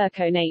 lead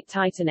zirconate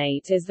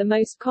titanate is the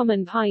most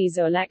common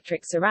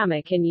piezoelectric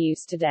ceramic in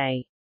use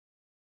today.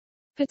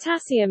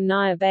 Potassium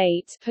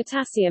niobate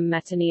Potassium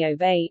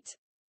metaniobate.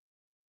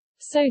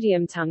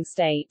 Sodium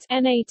tungstate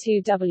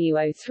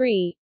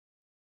Na2WO3.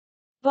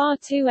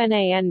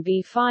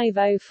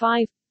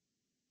 Bar2NaNB505.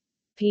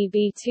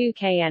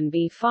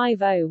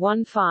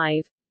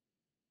 Pb2KNB5015.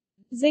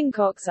 Zinc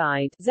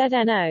oxide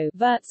ZNO,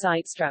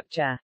 wurtzite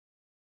structure.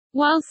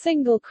 While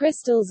single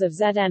crystals of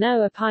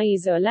ZNO are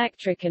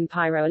piezoelectric and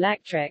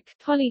pyroelectric,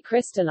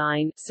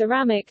 polycrystalline,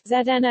 ceramic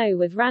ZNO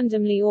with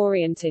randomly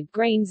oriented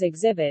grains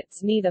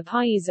exhibits neither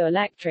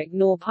piezoelectric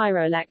nor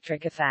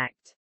pyroelectric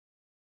effect.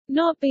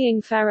 Not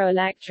being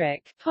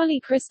ferroelectric,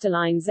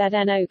 polycrystalline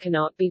ZNO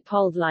cannot be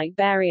poled like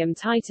barium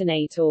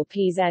titanate or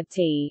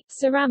PZT.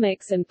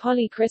 Ceramics and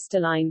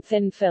polycrystalline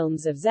thin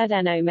films of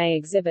ZNO may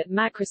exhibit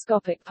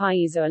macroscopic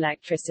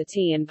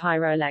piezoelectricity and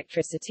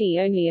pyroelectricity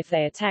only if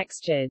they are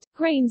textured.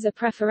 Grains are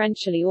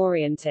preferentially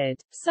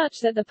oriented, such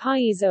that the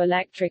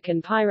piezoelectric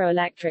and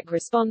pyroelectric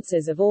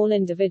responses of all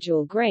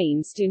individual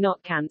grains do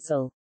not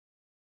cancel.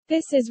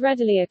 This is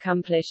readily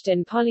accomplished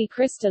in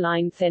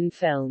polycrystalline thin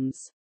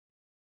films.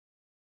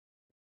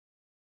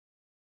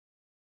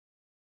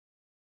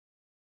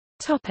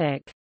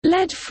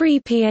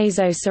 Lead-free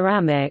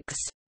piezoceramics.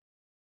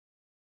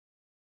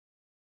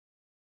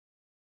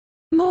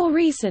 More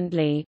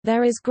recently,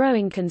 there is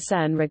growing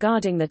concern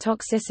regarding the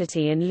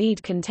toxicity in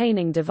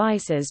lead-containing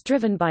devices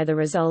driven by the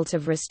result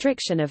of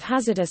restriction of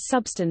hazardous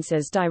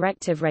substances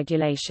directive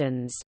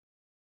regulations.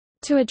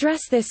 To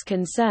address this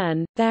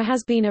concern, there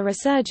has been a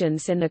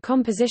resurgence in the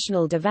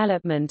compositional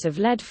development of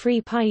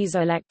lead-free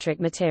piezoelectric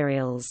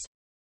materials.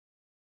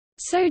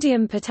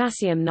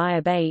 Sodium-potassium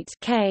niobate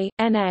K,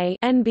 Na,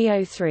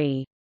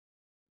 NbO3.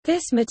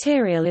 This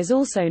material is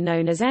also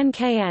known as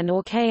NKN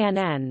or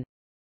KNN.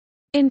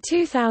 In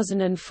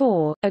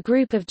 2004, a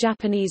group of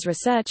Japanese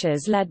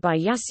researchers led by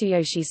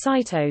Yasuyoshi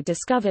Saito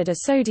discovered a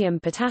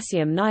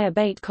sodium-potassium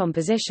niobate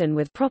composition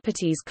with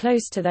properties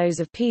close to those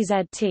of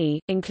PZT,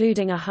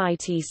 including a high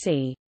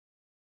Tc.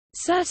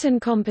 Certain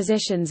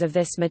compositions of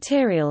this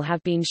material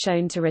have been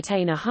shown to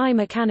retain a high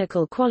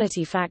mechanical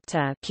quality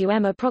factor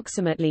QM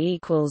approximately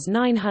equals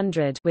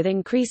 900 with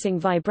increasing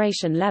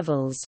vibration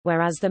levels,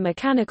 whereas the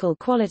mechanical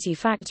quality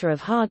factor of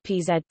hard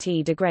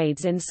PZT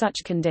degrades in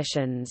such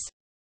conditions.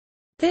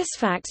 This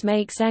fact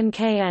makes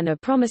NKN a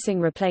promising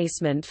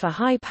replacement for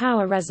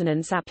high-power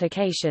resonance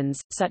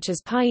applications, such as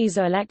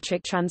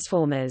piezoelectric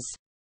transformers.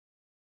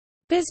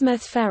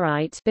 Bismuth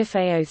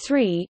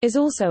ferrite is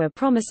also a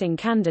promising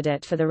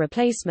candidate for the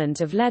replacement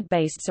of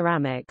lead-based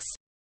ceramics.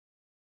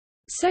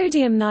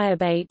 Sodium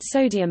niobate,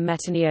 sodium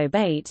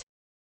metaniobate,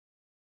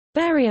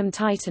 barium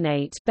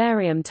titanate.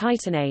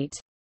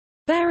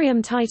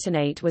 Barium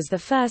titanate was the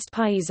first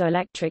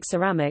piezoelectric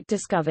ceramic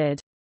discovered.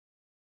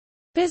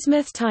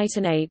 Bismuth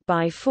titanate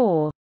by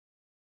 4.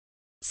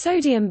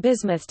 Sodium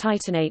bismuth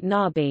titanate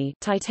Nabi,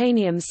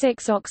 titanium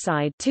 6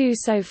 oxide 2.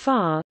 So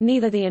far,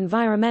 neither the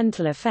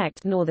environmental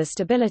effect nor the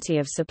stability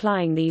of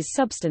supplying these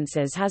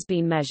substances has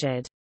been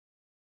measured.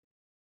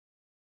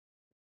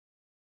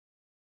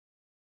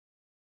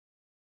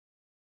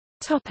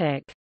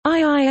 Topic: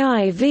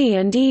 IIIV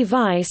and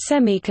EVI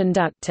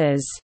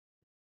semiconductors.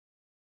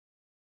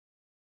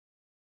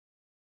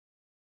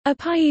 A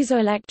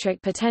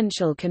piezoelectric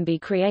potential can be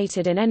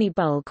created in any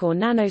bulk or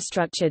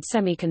nanostructured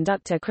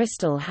semiconductor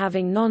crystal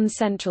having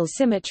non-central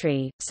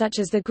symmetry, such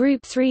as the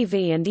group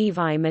 3V and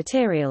EVI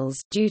materials,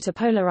 due to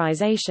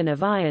polarization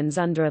of ions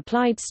under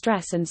applied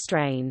stress and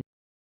strain.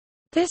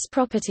 This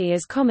property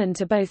is common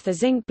to both the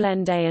zinc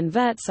blende and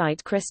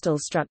wurtzite crystal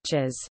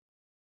structures.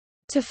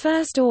 To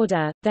first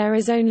order, there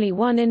is only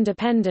one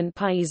independent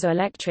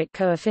piezoelectric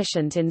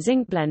coefficient in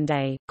zinc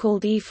blende,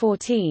 called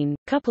E14,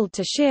 coupled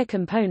to shear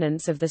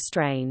components of the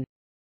strain.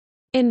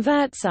 In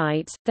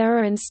wurtzite, there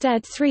are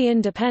instead three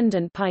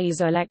independent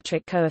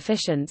piezoelectric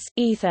coefficients,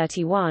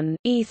 E31,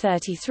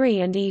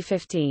 E33 and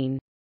E15.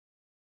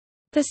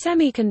 The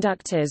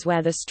semiconductors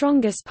where the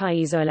strongest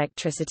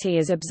piezoelectricity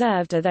is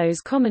observed are those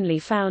commonly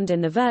found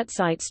in the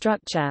wurtzite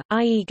structure,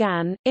 i.e.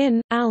 GaN,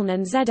 In, Aln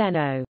and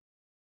ZNO.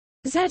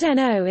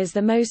 ZNO is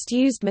the most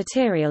used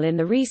material in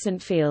the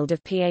recent field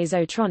of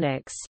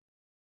piezotronics.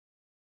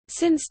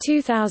 Since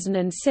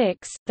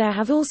 2006, there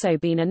have also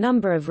been a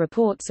number of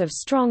reports of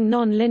strong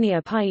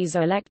non-linear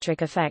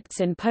piezoelectric effects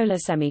in polar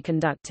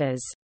semiconductors.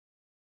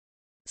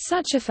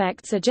 Such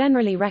effects are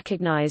generally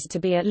recognized to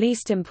be at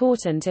least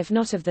important if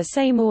not of the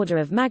same order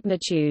of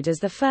magnitude as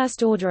the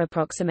first-order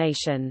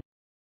approximation.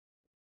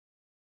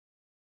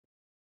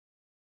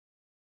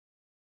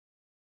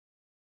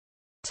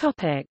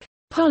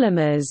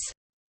 Polymers.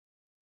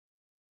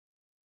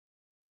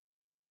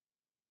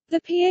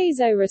 The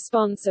piezo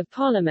response of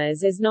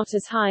polymers is not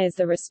as high as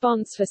the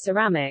response for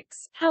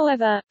ceramics,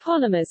 however,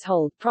 polymers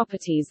hold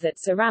properties that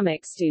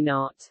ceramics do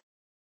not.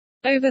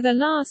 Over the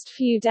last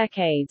few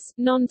decades,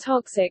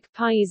 non-toxic,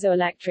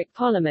 piezoelectric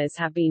polymers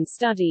have been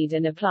studied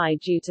and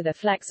applied due to their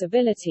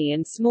flexibility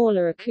and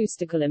smaller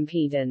acoustical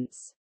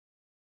impedance.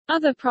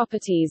 Other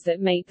properties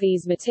that make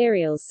these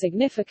materials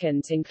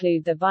significant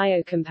include the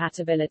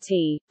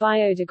biocompatibility,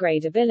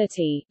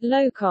 biodegradability,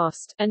 low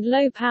cost, and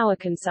low power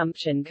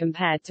consumption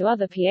compared to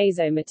other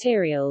piezo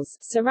materials,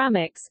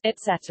 ceramics,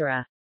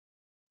 etc.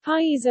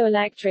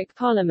 Piezoelectric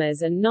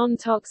polymers and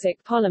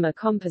non-toxic polymer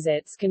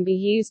composites can be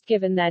used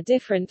given their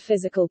different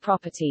physical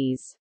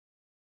properties.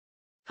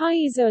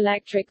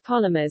 Piezoelectric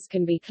polymers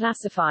can be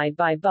classified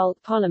by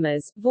bulk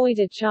polymers,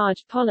 voided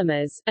charged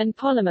polymers, and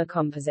polymer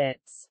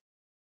composites.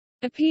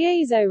 A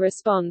piezo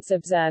response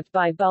observed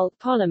by bulk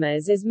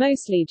polymers is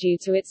mostly due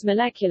to its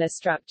molecular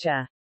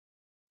structure.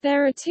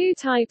 There are two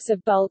types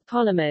of bulk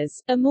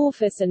polymers,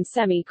 amorphous and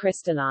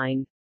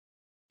semi-crystalline.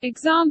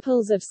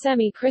 Examples of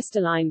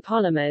semi-crystalline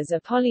polymers are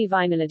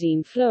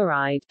polyvinylidene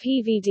fluoride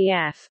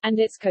 (PVDF) and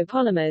its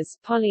copolymers,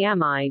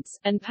 polyamides,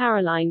 and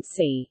paraline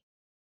C.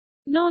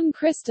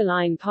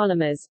 Non-crystalline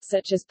polymers,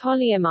 such as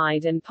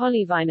polyamide and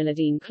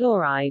polyvinylidene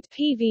chloride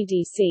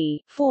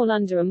 (PVDC), fall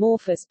under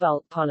amorphous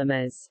bulk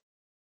polymers.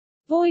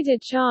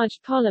 Voided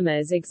charged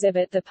polymers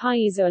exhibit the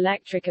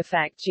piezoelectric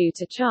effect due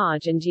to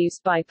charge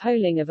induced by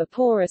poling of a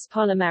porous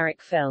polymeric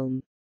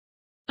film.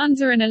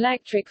 Under an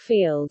electric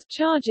field,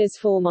 charges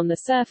form on the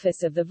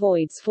surface of the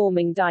voids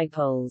forming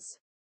dipoles.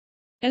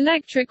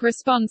 Electric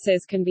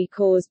responses can be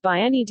caused by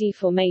any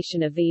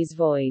deformation of these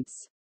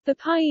voids. The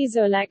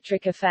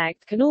piezoelectric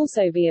effect can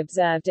also be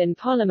observed in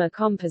polymer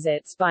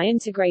composites by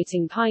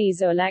integrating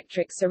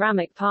piezoelectric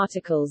ceramic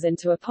particles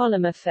into a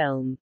polymer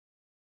film.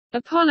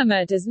 A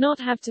polymer does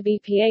not have to be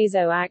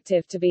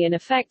piezoactive to be an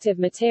effective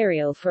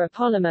material for a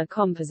polymer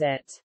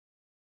composite.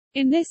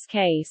 In this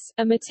case,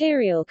 a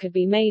material could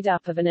be made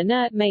up of an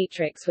inert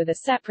matrix with a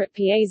separate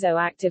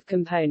piezoactive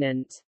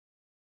component.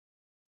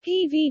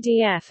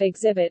 PVDF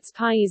exhibits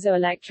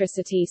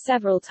piezoelectricity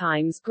several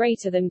times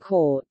greater than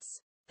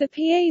quartz. The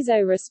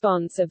piezo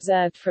response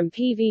observed from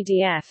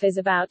PVDF is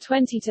about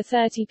 20 to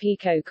 30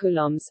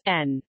 picocoulombs,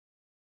 N.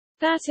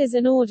 That is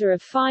an order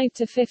of 5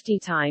 to 50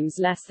 times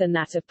less than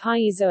that of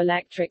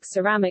piezoelectric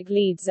ceramic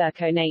lead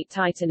zirconate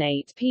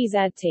titanate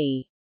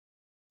 (PZT).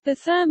 The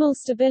thermal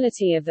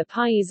stability of the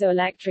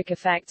piezoelectric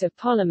effect of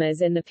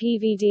polymers in the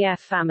PVDF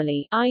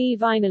family, i.e.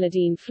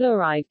 vinylidene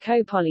fluoride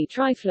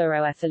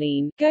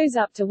copolytrifluoroethylene, goes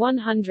up to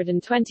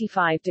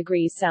 125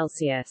 degrees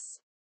Celsius.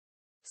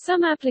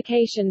 Some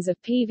applications of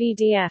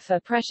PVDF are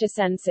pressure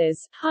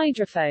sensors,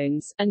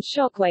 hydrophones, and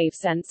shockwave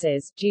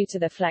sensors. Due to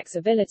the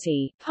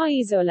flexibility,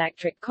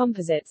 piezoelectric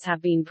composites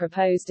have been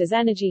proposed as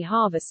energy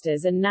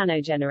harvesters and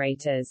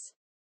nanogenerators.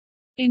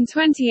 In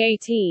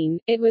 2018,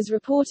 it was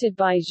reported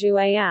by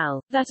Zhu et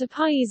al. That a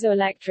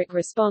piezoelectric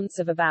response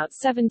of about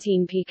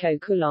 17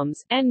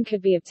 picocoulombs, N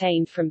could be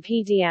obtained from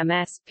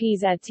PDMS,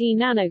 PZT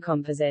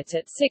nanocomposite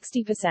at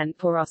 60%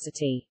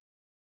 porosity.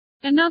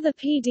 Another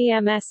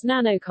PDMS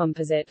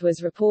nanocomposite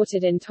was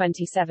reported in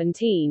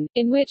 2017,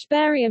 in which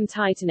barium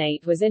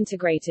titanate was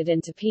integrated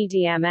into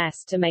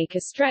PDMS to make a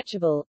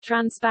stretchable,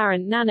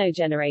 transparent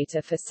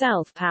nanogenerator for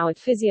self-powered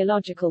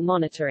physiological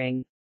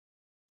monitoring.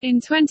 In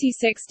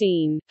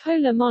 2016,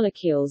 polar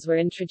molecules were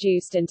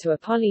introduced into a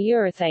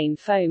polyurethane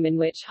foam in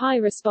which high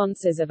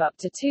responses of up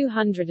to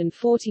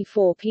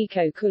 244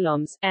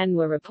 picocoulombs, N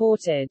were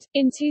reported.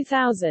 In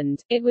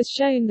 2000, it was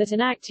shown that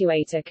an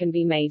actuator can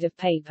be made of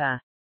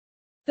paper.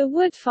 The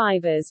wood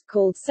fibers,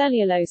 called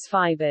cellulose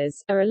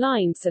fibers, are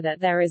aligned so that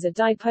there is a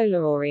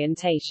dipolar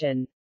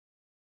orientation.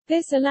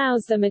 This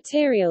allows the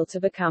material to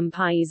become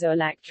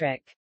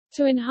piezoelectric.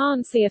 To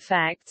enhance the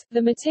effect,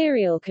 the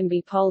material can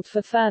be polled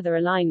for further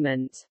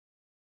alignment.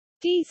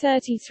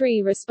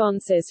 D33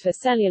 responses for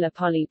cellular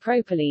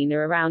polypropylene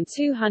are around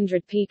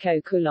 200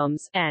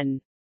 picocoulombs,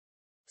 N.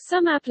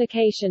 Some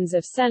applications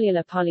of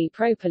cellular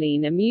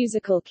polypropylene are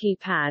musical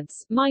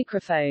keypads,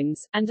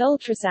 microphones, and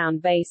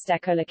ultrasound-based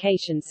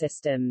echolocation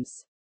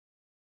systems.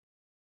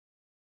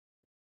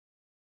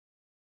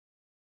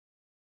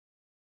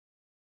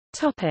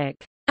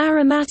 Topic: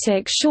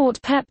 Aromatic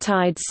short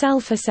peptide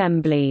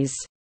self-assemblies.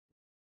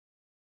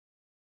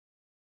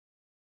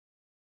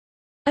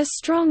 A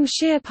strong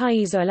shear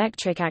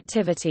piezoelectric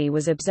activity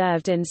was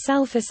observed in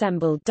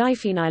self-assembled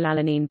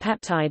diphenylalanine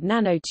peptide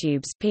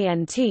nanotubes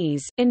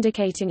 (PNTs),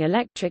 indicating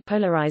electric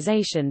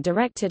polarization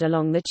directed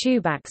along the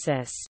tube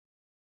axis.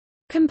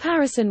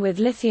 Comparison with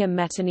lithium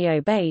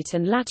metaniobate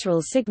and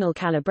lateral signal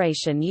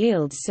calibration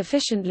yields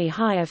sufficiently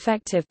high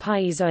effective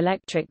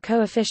piezoelectric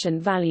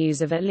coefficient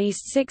values of at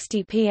least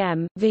 60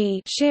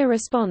 pm.V shear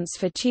response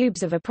for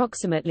tubes of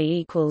approximately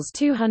equals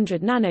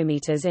 200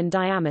 nanometers in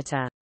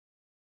diameter.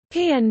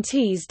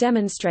 PNTs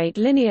demonstrate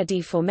linear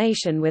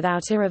deformation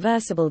without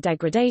irreversible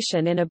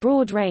degradation in a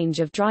broad range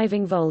of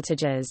driving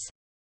voltages.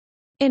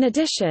 In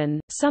addition,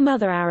 some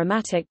other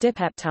aromatic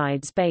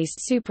dipeptides-based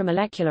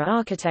supramolecular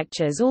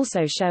architectures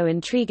also show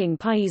intriguing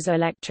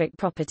piezoelectric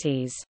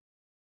properties.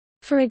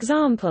 For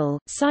example,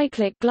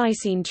 cyclic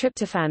glycine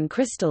tryptophan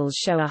crystals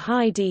show a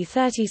high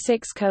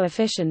D36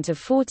 coefficient of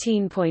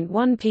 14.1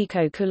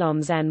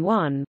 picocoulombs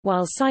N1,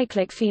 while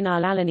cyclic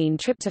phenylalanine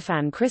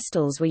tryptophan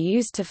crystals were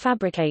used to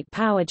fabricate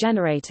power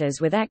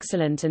generators with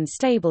excellent and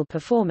stable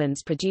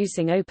performance,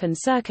 producing open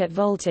circuit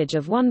voltage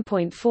of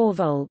 1.4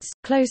 volts,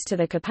 close to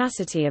the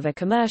capacity of a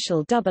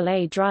commercial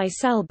AA dry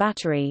cell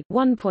battery,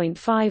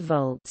 1.5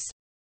 volts.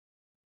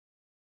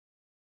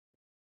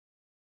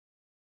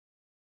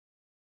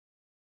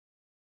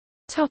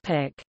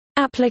 Topic: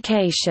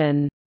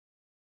 Application.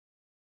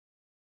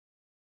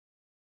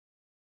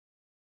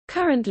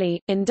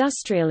 Currently,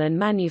 industrial and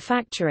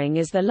manufacturing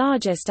is the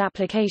largest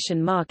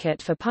application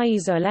market for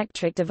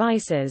piezoelectric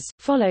devices,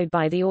 followed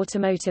by the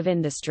automotive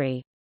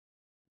industry.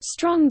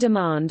 Strong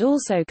demand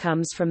also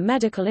comes from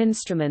medical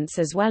instruments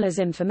as well as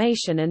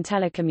information and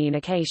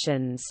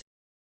telecommunications.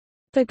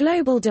 The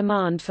global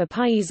demand for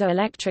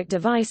piezoelectric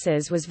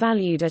devices was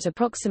valued at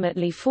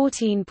approximately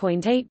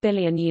 $14.8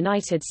 billion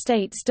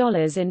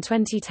in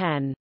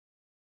 2010.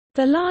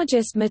 The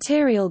largest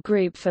material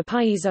group for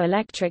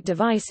piezoelectric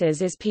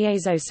devices is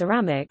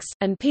piezoceramics,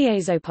 and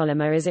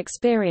piezopolymer is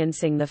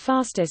experiencing the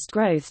fastest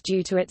growth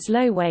due to its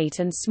low weight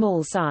and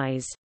small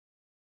size.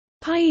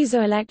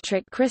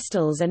 Piezoelectric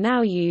crystals are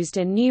now used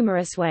in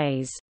numerous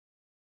ways.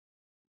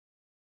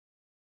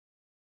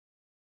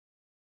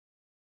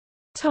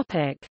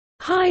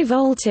 High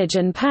voltage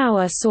and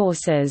power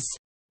sources.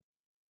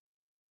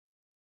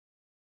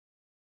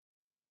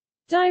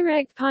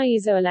 Direct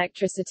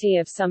piezoelectricity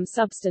of some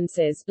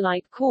substances,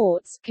 like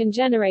quartz, can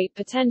generate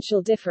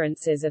potential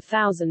differences of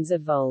thousands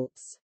of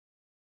volts.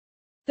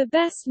 The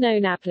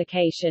best-known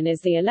application is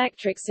the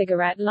electric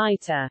cigarette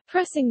lighter.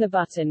 Pressing the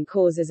button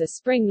causes a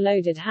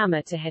spring-loaded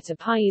hammer to hit a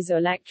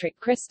piezoelectric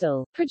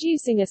crystal,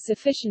 producing a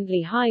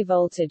sufficiently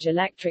high-voltage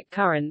electric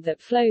current that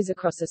flows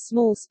across a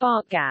small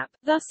spark gap,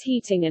 thus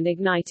heating and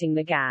igniting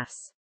the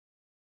gas.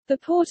 The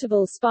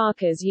portable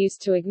sparkers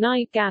used to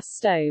ignite gas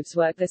stoves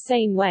work the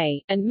same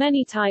way, and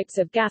many types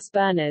of gas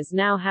burners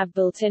now have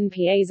built-in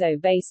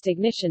piezo-based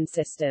ignition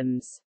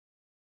systems.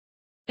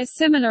 A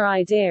similar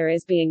idea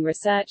is being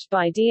researched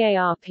by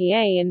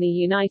DARPA in the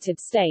United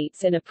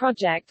States in a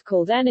project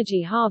called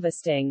Energy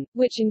Harvesting,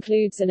 which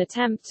includes an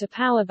attempt to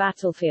power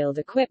battlefield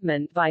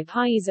equipment by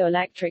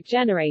piezoelectric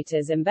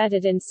generators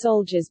embedded in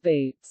soldiers'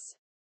 boots.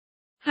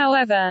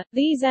 However,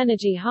 these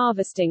energy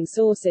harvesting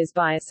sources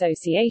by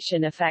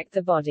association affect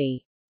the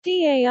body.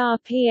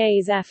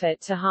 DARPA's effort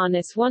to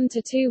harness 1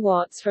 to 2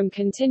 watts from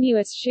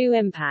continuous shoe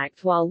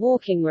impact while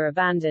walking were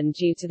abandoned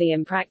due to the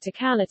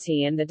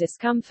impracticality and the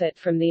discomfort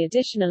from the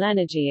additional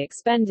energy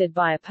expended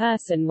by a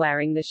person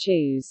wearing the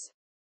shoes.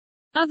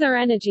 Other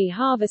energy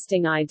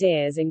harvesting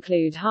ideas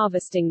include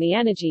harvesting the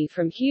energy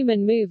from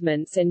human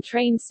movements in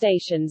train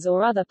stations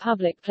or other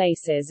public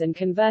places and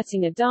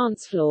converting a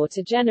dance floor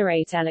to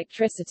generate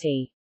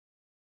electricity.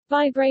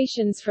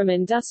 Vibrations from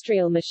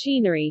industrial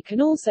machinery can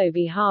also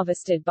be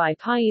harvested by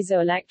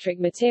piezoelectric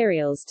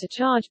materials to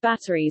charge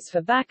batteries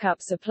for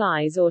backup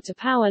supplies or to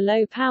power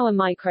low-power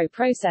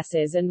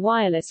microprocessors and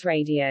wireless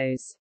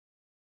radios.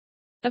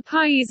 A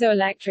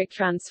piezoelectric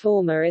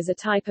transformer is a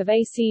type of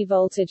AC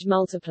voltage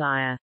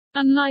multiplier.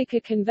 Unlike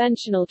a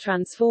conventional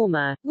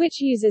transformer, which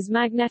uses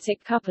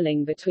magnetic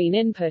coupling between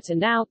input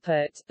and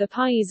output, the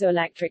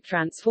piezoelectric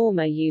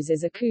transformer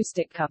uses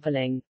acoustic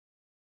coupling.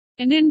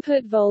 An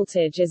input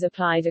voltage is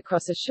applied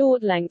across a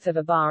short length of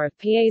a bar of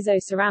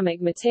piezoceramic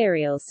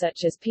material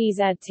such as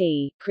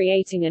PZT,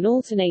 creating an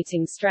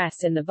alternating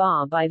stress in the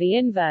bar by the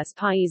inverse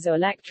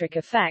piezoelectric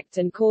effect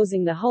and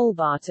causing the whole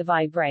bar to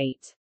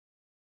vibrate.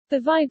 The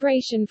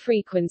vibration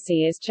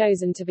frequency is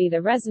chosen to be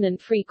the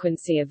resonant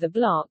frequency of the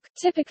block,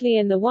 typically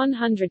in the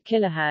 100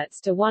 kHz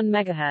to 1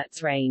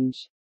 MHz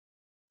range.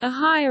 A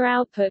higher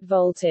output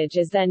voltage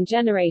is then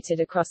generated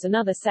across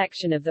another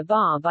section of the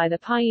bar by the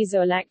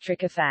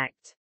piezoelectric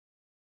effect.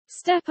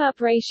 Step-up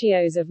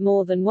ratios of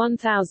more than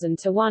 1000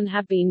 to 1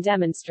 have been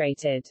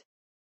demonstrated.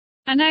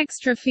 An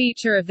extra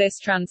feature of this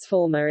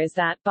transformer is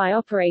that, by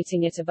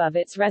operating it above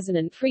its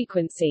resonant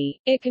frequency,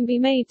 it can be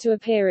made to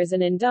appear as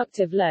an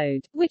inductive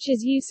load, which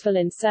is useful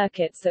in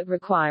circuits that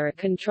require a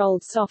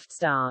controlled soft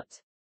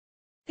start.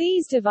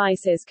 These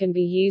devices can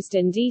be used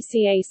in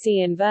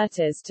DC-AC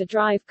inverters to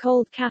drive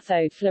cold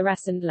cathode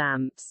fluorescent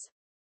lamps.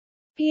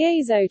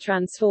 Piezo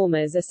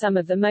transformers are some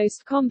of the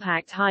most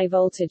compact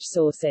high-voltage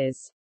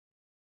sources.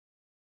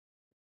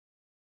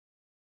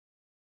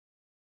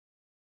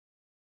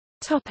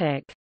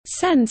 Topic: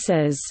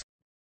 Sensors.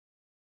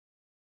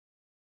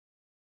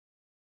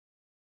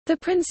 The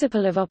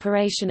principle of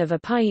operation of a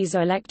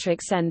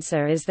piezoelectric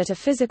sensor is that a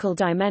physical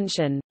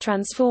dimension,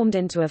 transformed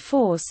into a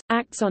force,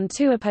 acts on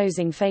two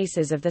opposing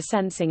faces of the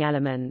sensing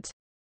element.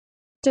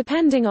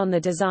 Depending on the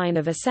design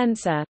of a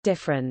sensor,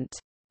 different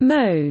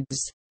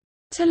modes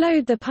to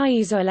load the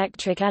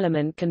piezoelectric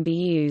element can be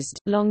used: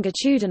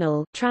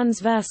 longitudinal,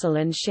 transversal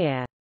and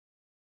shear.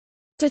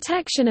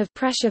 Detection of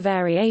pressure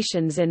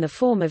variations in the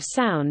form of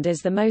sound is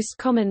the most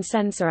common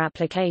sensor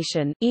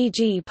application,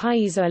 e.g.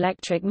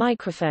 piezoelectric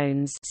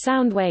microphones.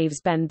 Sound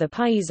waves bend the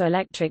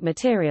piezoelectric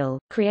material,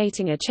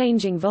 creating a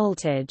changing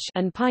voltage,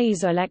 and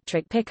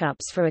piezoelectric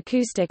pickups for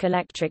acoustic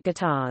electric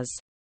guitars.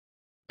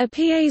 A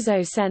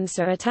piezo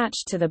sensor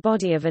attached to the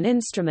body of an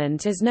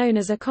instrument is known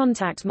as a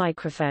contact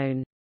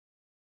microphone.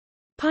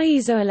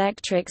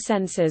 Piezoelectric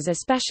sensors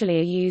especially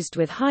are used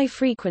with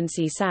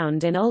high-frequency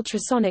sound in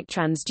ultrasonic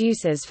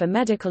transducers for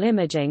medical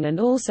imaging and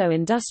also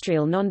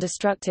industrial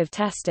nondestructive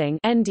testing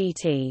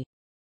 (NDT).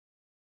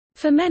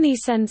 For many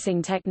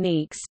sensing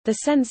techniques, the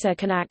sensor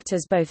can act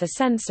as both a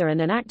sensor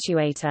and an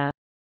actuator.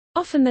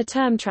 Often the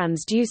term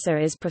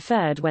transducer is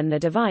preferred when the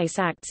device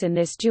acts in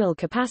this dual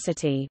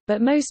capacity,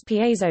 but most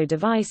piezo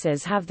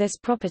devices have this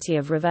property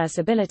of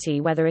reversibility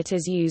whether it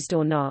is used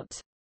or not.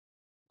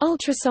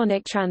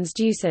 Ultrasonic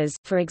transducers,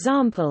 for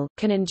example,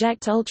 can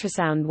inject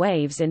ultrasound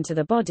waves into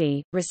the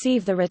body,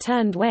 receive the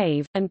returned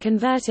wave, and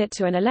convert it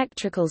to an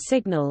electrical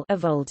signal, a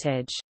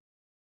voltage.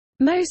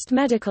 Most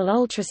medical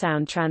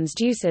ultrasound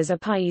transducers are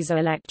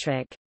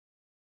piezoelectric.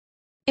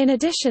 In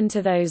addition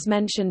to those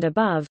mentioned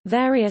above,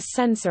 various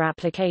sensor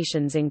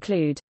applications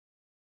include: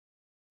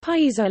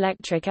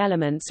 piezoelectric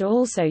elements are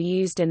also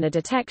used in the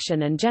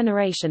detection and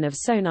generation of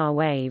sonar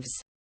waves.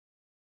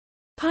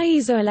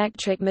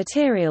 Piezoelectric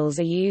materials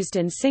are used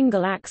in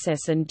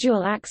single-axis and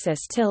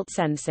dual-axis tilt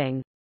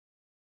sensing.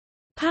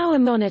 Power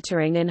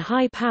monitoring in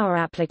high-power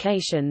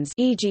applications,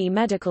 e.g.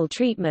 medical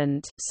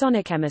treatment,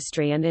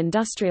 sonochemistry and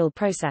industrial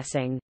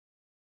processing.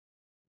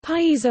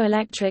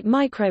 Piezoelectric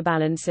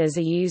microbalancers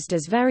are used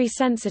as very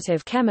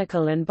sensitive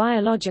chemical and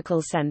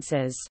biological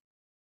sensors.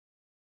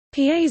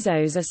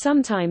 Piezos are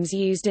sometimes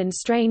used in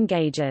strain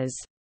gauges.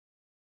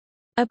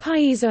 A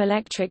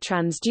piezoelectric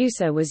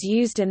transducer was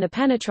used in the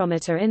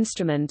penetrometer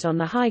instrument on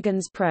the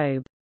Huygens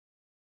probe.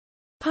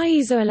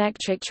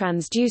 Piezoelectric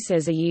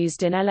transducers are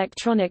used in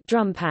electronic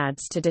drum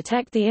pads to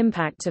detect the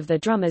impact of the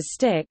drummer's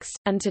sticks,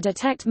 and to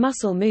detect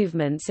muscle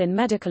movements in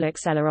medical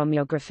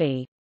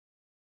acceleromeography.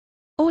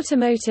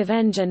 Automotive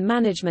engine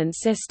management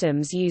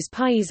systems use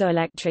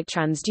piezoelectric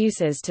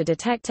transducers to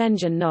detect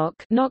engine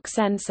knock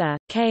sensor,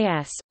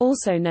 KS,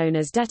 also known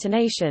as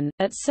detonation,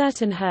 at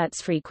certain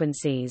Hertz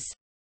frequencies.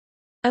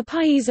 A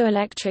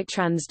piezoelectric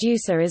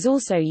transducer is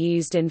also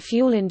used in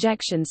fuel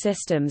injection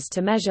systems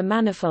to measure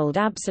manifold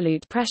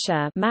absolute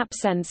pressure (MAP)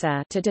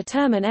 sensor to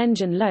determine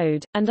engine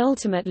load, and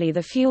ultimately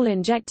the fuel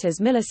injector's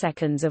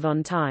milliseconds of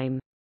on time.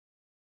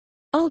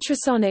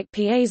 Ultrasonic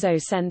piezo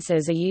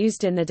sensors are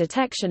used in the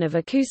detection of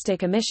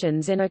acoustic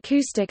emissions in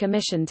acoustic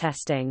emission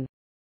testing.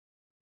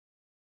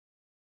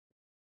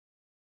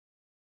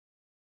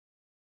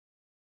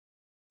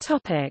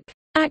 Topic: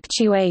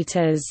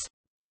 Actuators.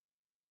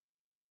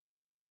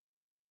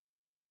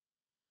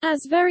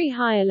 As very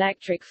high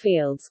electric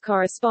fields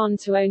correspond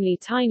to only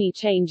tiny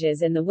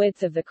changes in the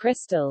width of the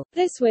crystal,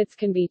 this width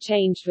can be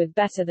changed with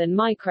better than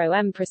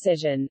micro-m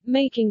precision,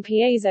 making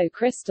piezo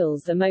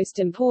crystals the most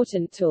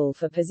important tool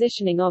for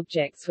positioning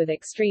objects with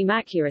extreme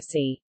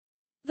accuracy.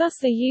 Thus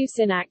their use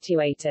in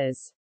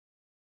actuators.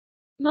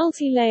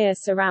 Multi-layer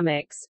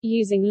ceramics,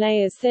 using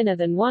layers thinner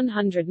than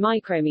 100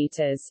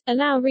 micrometers,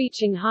 allow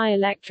reaching high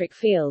electric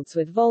fields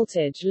with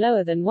voltage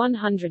lower than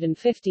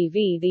 150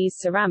 V. These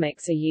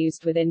ceramics are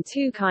used within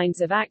two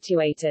kinds of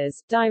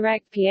actuators,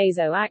 direct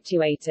piezo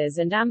actuators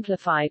and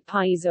amplified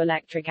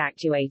piezoelectric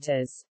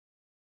actuators.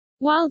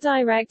 While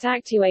direct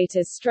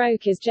actuators'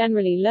 stroke is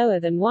generally lower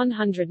than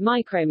 100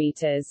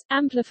 micrometers,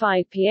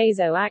 amplified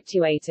piezo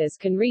actuators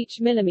can reach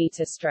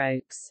millimeter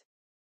strokes.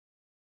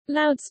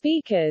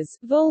 Loudspeakers,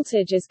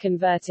 voltage is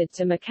converted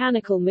to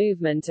mechanical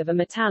movement of a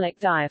metallic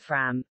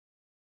diaphragm.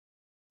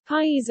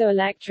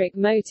 Piezoelectric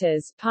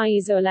motors,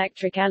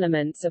 piezoelectric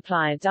elements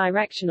apply a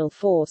directional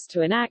force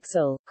to an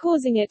axle,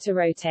 causing it to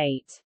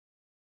rotate.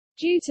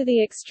 Due to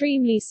the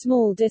extremely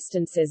small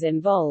distances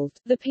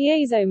involved, the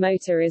piezo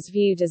motor is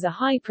viewed as a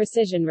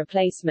high-precision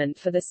replacement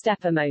for the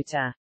stepper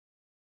motor.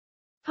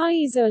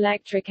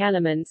 Piezoelectric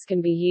elements can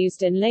be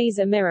used in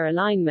laser mirror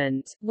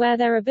alignment, where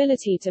their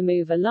ability to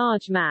move a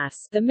large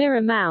mass, the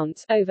mirror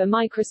mount, over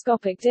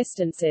microscopic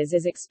distances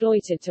is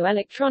exploited to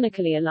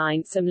electronically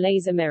align some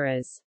laser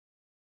mirrors.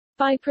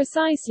 By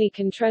precisely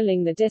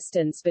controlling the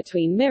distance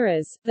between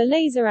mirrors, the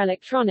laser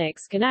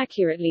electronics can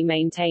accurately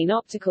maintain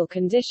optical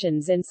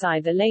conditions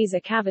inside the laser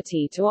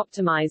cavity to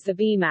optimize the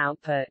beam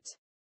output.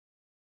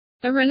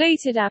 A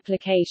related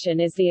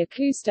application is the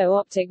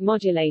acousto-optic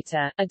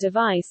modulator, a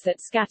device that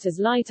scatters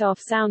light off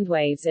sound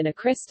waves in a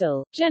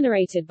crystal,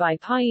 generated by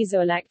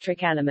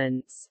piezoelectric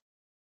elements.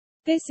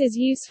 This is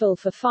useful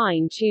for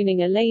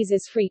fine-tuning a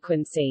laser's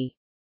frequency.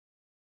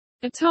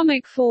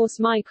 Atomic force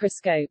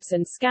microscopes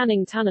and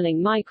scanning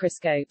tunneling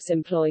microscopes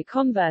employ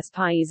converse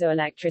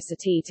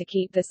piezoelectricity to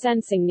keep the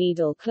sensing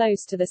needle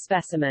close to the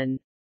specimen.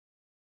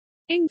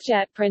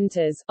 Inkjet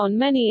printers. On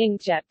many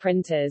inkjet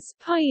printers,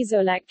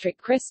 piezoelectric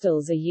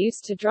crystals are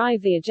used to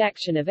drive the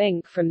ejection of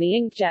ink from the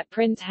inkjet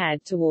print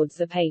head towards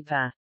the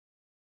paper.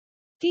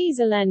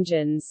 Diesel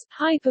engines.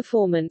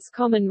 High-performance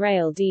common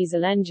rail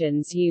diesel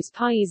engines use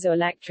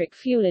piezoelectric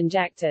fuel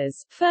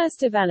injectors, first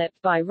developed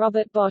by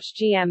Robert Bosch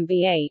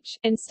GmbH,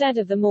 instead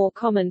of the more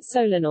common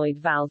solenoid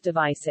valve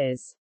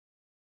devices.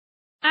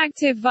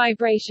 Active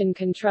vibration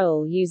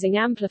control using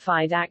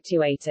amplified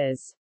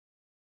actuators.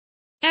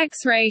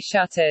 X-ray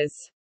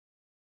shutters.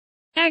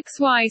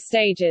 XY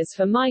stages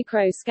for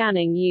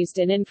micro-scanning used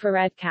in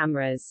infrared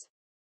cameras.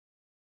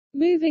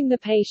 Moving the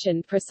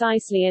patient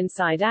precisely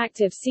inside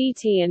active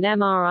CT and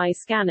MRI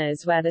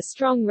scanners where the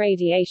strong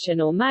radiation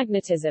or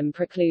magnetism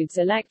precludes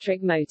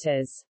electric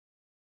motors.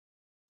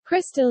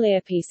 Crystal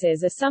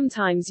earpieces are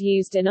sometimes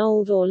used in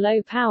old or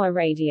low-power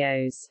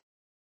radios.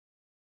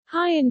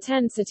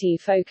 High-intensity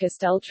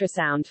focused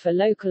ultrasound for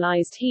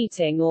localized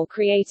heating or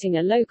creating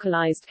a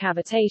localized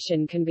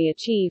cavitation can be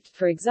achieved,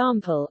 for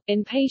example,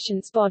 in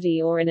patient's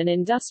body or in an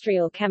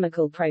industrial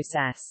chemical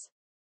process.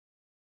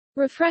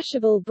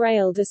 Refreshable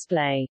Braille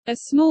display. A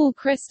small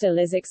crystal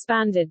is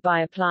expanded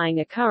by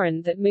applying a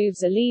current that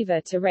moves a lever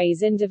to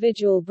raise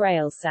individual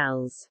Braille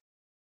cells.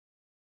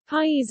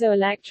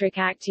 Piezoelectric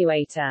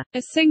actuator.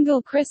 A single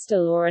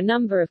crystal or a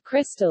number of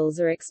crystals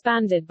are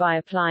expanded by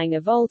applying a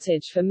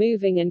voltage for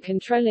moving and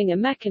controlling a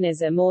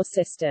mechanism or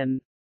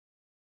system.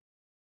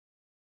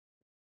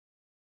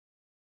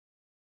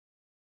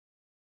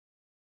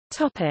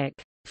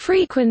 Topic: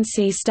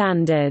 Frequency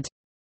standard.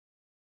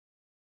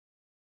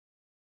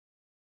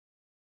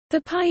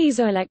 The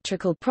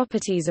piezoelectrical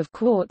properties of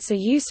quartz are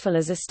useful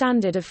as a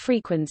standard of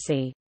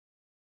frequency.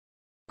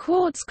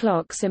 Quartz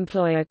clocks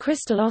employ a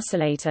crystal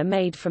oscillator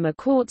made from a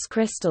quartz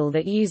crystal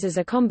that uses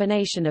a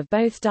combination of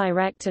both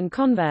direct and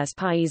converse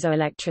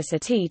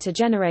piezoelectricity to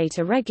generate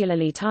a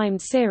regularly timed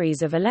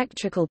series of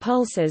electrical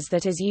pulses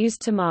that is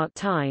used to mark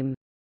time.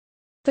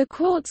 The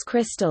quartz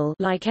crystal,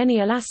 like any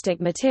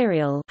elastic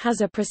material, has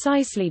a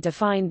precisely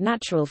defined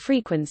natural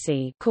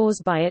frequency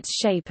caused by its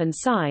shape and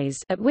size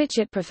at which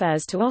it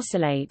prefers to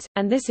oscillate,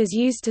 and this is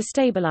used to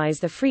stabilize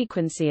the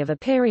frequency of a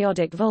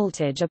periodic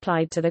voltage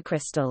applied to the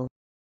crystal.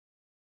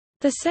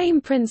 The same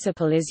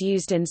principle is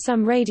used in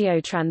some radio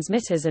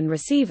transmitters and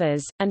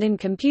receivers, and in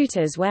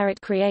computers where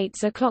it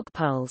creates a clock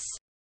pulse.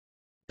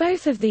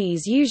 Both of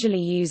these usually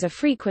use a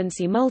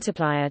frequency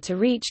multiplier to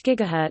reach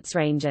gigahertz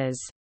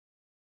ranges.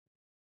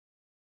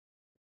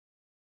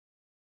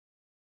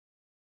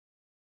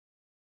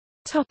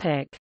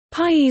 Topic: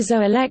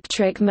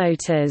 Piezoelectric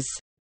motors.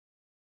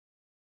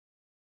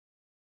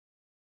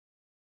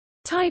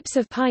 Types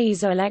of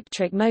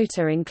piezoelectric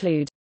motor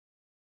include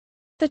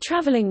The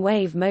traveling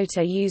wave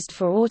motor used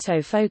for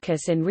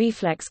autofocus in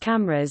reflex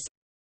cameras.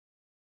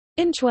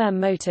 Inchworm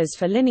motors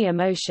for linear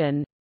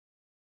motion.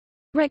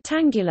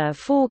 Rectangular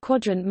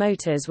 4-quadrant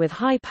motors with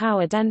high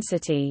power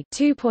density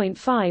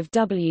 2.5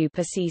 W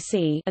per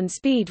cc and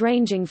speed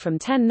ranging from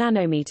 10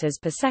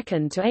 nanometers per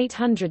second to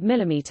 800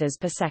 millimeters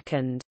per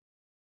second.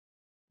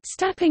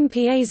 Stepping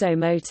piezo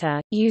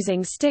motor,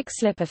 using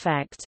stick-slip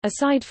effect.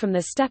 Aside from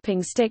the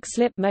stepping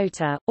stick-slip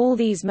motor, all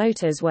these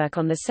motors work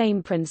on the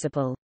same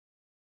principle.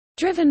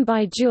 Driven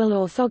by dual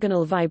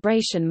orthogonal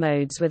vibration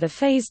modes with a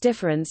phase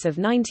difference of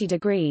 90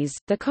 degrees,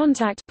 the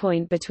contact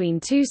point between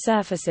two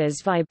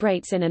surfaces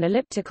vibrates in an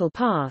elliptical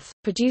path,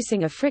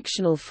 producing a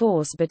frictional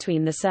force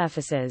between the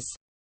surfaces.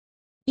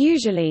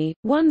 Usually,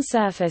 one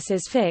surface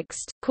is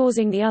fixed,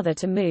 causing the other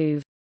to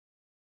move.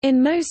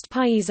 In most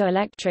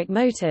piezoelectric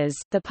motors,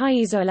 the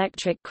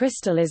piezoelectric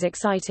crystal is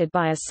excited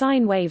by a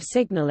sine wave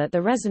signal at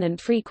the resonant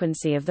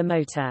frequency of the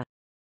motor.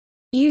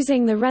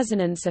 Using the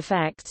resonance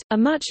effect, a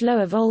much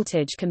lower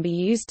voltage can be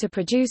used to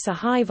produce a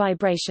high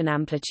vibration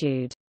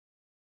amplitude.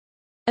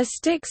 A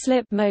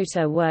stick-slip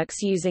motor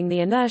works using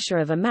the inertia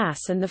of a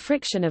mass and the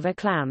friction of a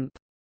clamp.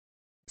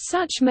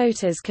 Such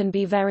motors can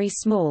be very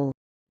small.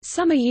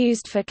 Some are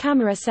used for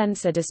camera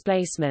sensor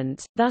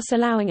displacement, thus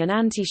allowing an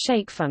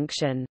anti-shake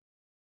function.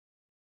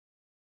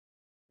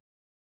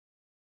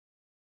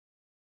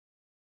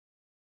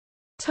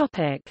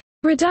 Topic: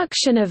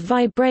 Reduction of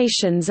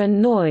vibrations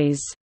and noise.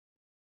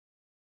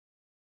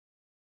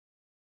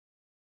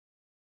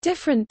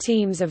 Different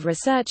teams of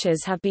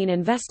researchers have been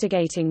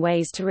investigating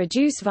ways to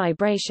reduce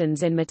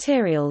vibrations in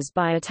materials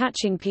by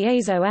attaching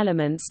piezo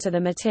elements to the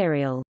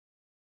material.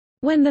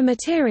 When the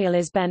material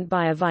is bent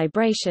by a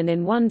vibration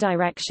in one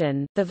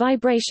direction, the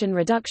vibration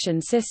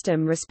reduction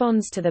system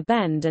responds to the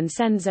bend and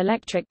sends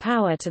electric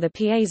power to the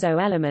piezo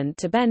element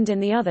to bend in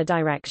the other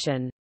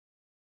direction.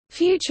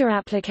 Future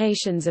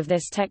applications of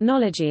this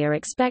technology are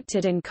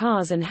expected in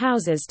cars and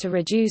houses to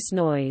reduce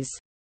noise.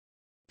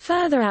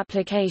 Further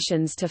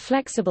applications to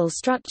flexible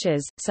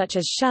structures, such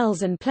as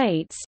shells and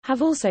plates,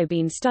 have also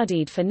been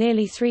studied for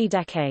nearly 3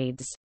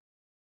 decades.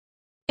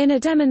 In a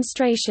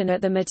demonstration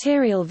at the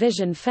Material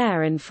Vision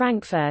Fair in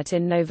Frankfurt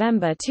in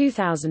November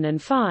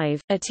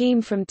 2005, a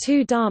team from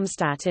TU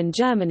Darmstadt in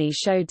Germany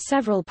showed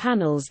several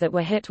panels that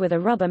were hit with a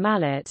rubber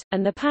mallet,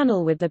 and the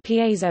panel with the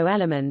piezo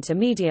element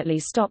immediately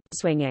stopped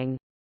swinging.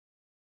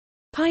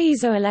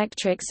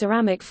 Piezoelectric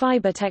ceramic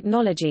fiber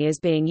technology is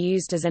being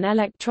used as an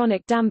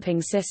electronic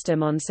damping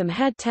system on some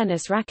head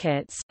tennis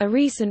rackets. A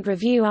recent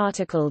review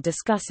article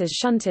discusses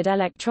shunted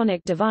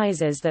electronic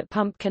devices that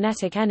pump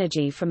kinetic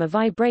energy from a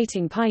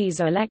vibrating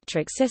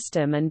piezoelectric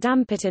system and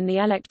damp it in the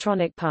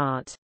electronic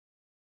part.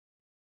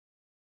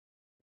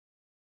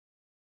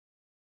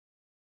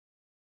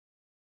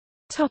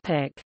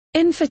 Topic: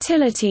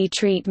 Infertility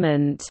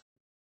treatment.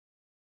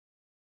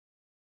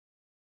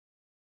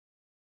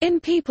 In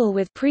people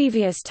with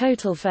previous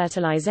total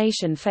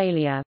fertilization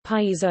failure,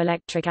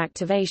 piezoelectric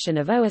activation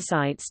of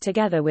oocytes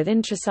together with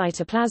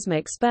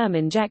intracytoplasmic sperm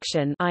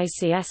injection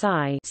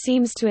 (ICSI)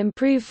 seems to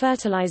improve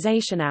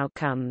fertilization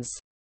outcomes.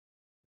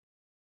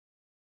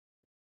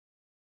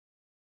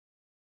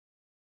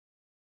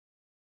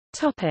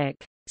 Topic: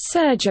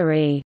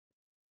 Surgery.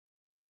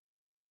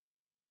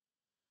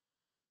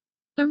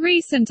 A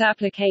recent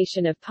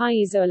application of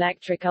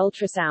piezoelectric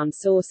ultrasound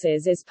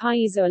sources is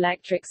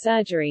piezoelectric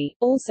surgery,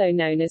 also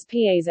known as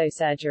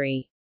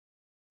piezosurgery.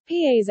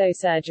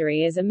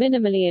 Piezosurgery is a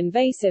minimally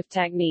invasive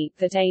technique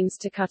that aims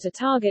to cut a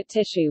target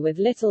tissue with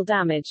little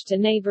damage to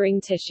neighboring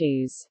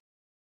tissues.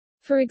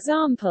 For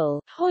example,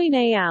 Hoyne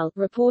et al.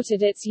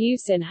 Reported its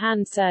use in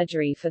hand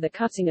surgery for the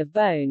cutting of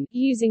bone,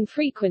 using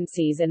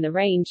frequencies in the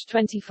range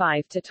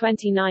 25 to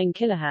 29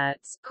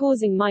 kHz,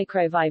 causing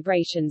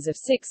microvibrations of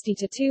 60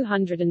 to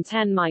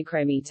 210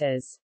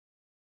 micrometers.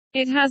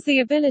 It has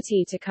the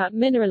ability to cut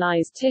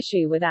mineralized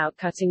tissue without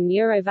cutting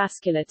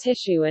neurovascular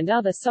tissue and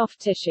other soft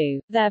tissue,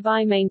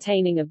 thereby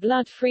maintaining a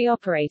blood-free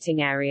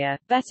operating area,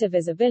 better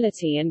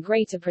visibility and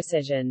greater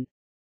precision.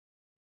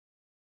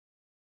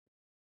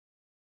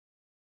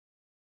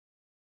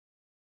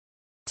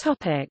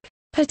 Topic: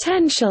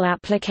 Potential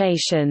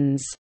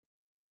applications.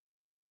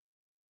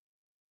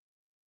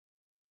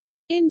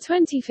 In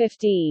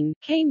 2015,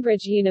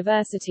 Cambridge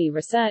University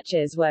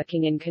researchers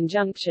working in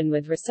conjunction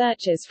with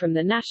researchers from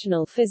the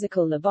National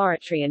Physical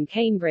Laboratory and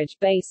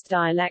Cambridge-based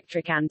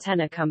dielectric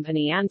antenna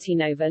company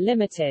Antinova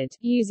Limited,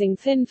 using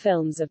thin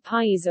films of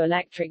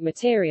piezoelectric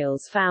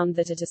materials found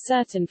that at a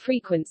certain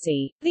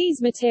frequency, these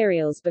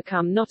materials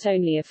become not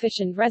only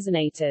efficient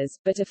resonators,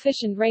 but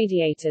efficient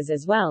radiators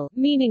as well,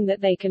 meaning that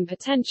they can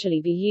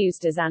potentially be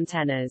used as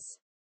antennas.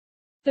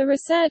 The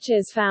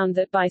researchers found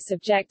that by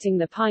subjecting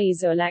the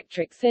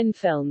piezoelectric thin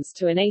films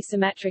to an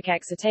asymmetric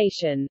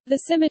excitation, the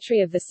symmetry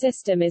of the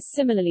system is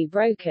similarly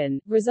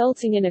broken,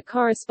 resulting in a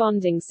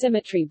corresponding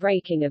symmetry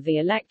breaking of the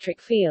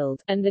electric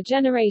field, and the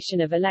generation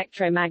of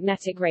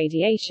electromagnetic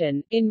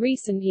radiation. In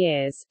recent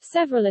years,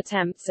 several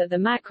attempts at the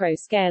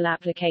macro-scale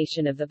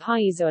application of the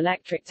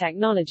piezoelectric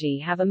technology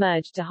have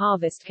emerged to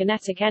harvest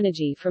kinetic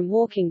energy from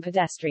walking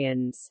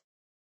pedestrians.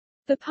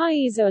 The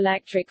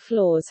piezoelectric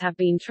floors have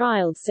been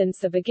trialed since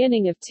the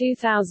beginning of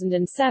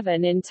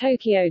 2007 in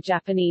Tokyo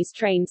Japanese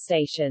train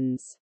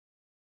stations.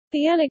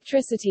 The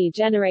electricity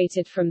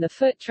generated from the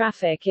foot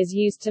traffic is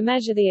used to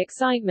measure the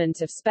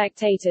excitement of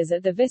spectators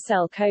at the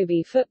Vissel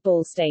Kobe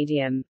football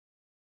stadium.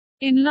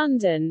 In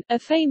London, a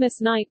famous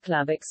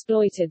nightclub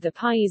exploited the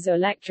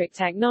piezoelectric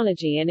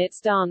technology in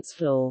its dance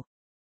floor.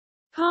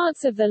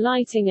 Parts of the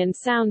lighting and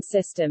sound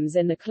systems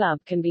in the club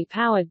can be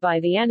powered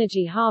by the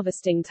energy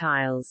harvesting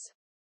tiles.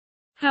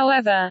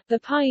 However, the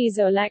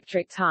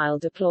piezoelectric tile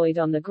deployed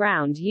on the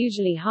ground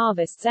usually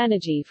harvests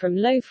energy from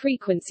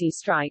low-frequency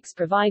strikes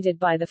provided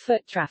by the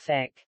foot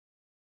traffic.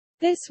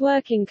 This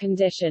working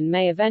condition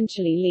may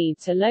eventually lead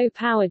to low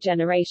power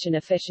generation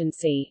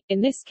efficiency.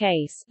 In this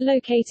case,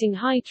 locating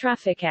high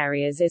traffic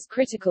areas is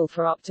critical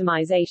for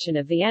optimization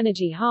of the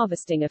energy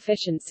harvesting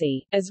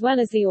efficiency, as well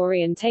as the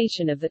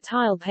orientation of the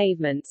tile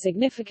pavement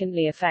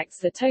significantly affects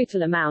the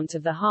total amount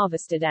of the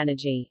harvested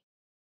energy.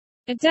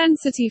 A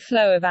density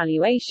flow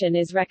evaluation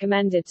is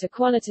recommended to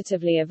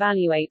qualitatively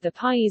evaluate the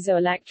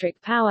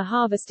piezoelectric power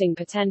harvesting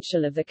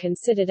potential of the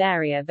considered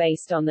area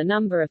based on the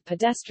number of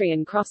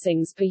pedestrian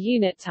crossings per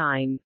unit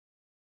time.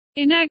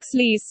 In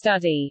Exley's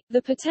study,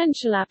 the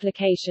potential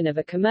application of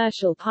a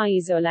commercial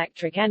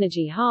piezoelectric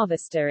energy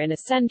harvester in a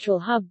central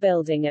hub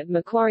building at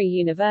Macquarie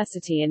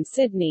University in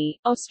Sydney,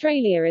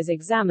 Australia is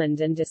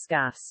examined and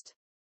discussed.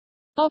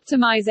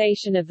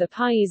 Optimization of the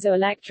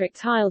piezoelectric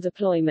tile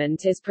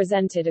deployment is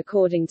presented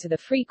according to the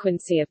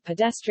frequency of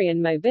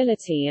pedestrian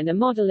mobility, and a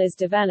model is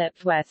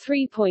developed where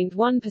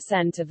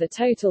 3.1% of the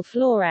total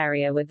floor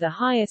area with the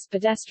highest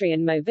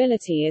pedestrian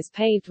mobility is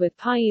paved with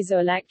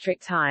piezoelectric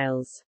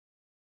tiles.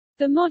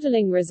 The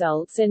modeling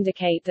results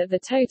indicate that the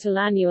total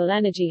annual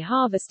energy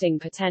harvesting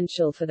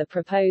potential for the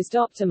proposed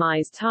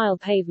optimized tile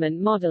pavement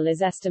model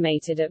is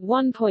estimated at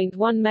 1.1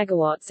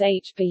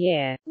 megawatts-h per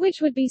year,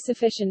 which would be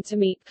sufficient to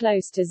meet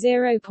close to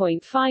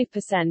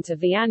 0.5% of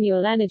the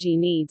annual energy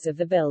needs of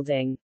the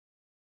building.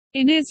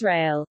 In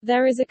Israel,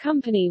 there is a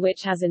company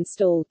which has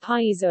installed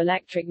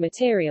piezoelectric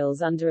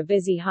materials under a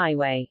busy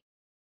highway.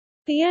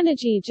 The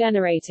energy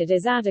generated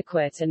is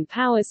adequate and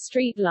powers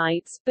street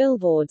lights,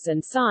 billboards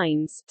and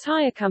signs.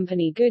 Tire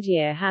company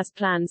Goodyear has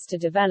plans to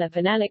develop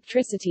an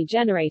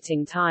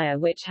electricity-generating tire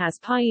which has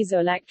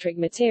piezoelectric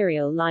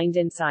material lined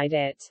inside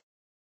it.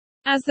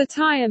 As the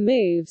tire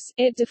moves,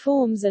 it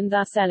deforms and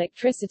thus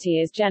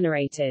electricity is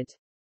generated.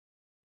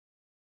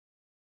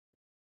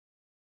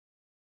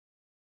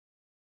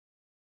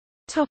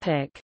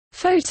 Topic: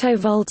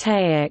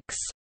 Photovoltaics.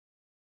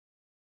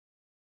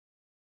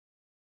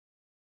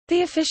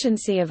 The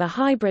efficiency of a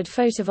hybrid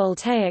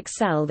photovoltaic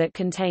cell that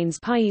contains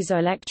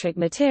piezoelectric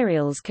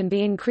materials can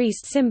be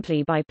increased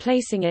simply by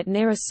placing it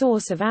near a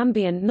source of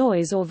ambient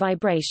noise or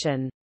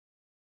vibration.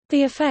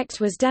 The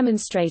effect was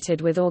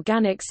demonstrated with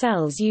organic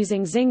cells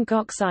using zinc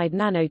oxide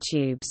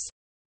nanotubes.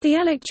 The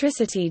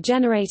electricity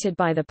generated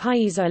by the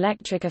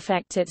piezoelectric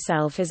effect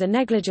itself is a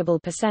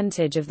negligible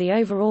percentage of the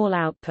overall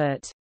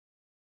output.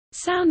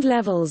 Sound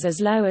levels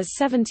as low as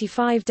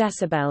 75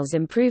 decibels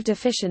improved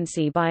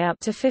efficiency by up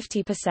to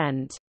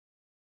 50%.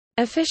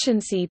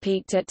 Efficiency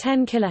peaked at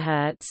 10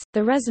 kHz,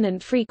 the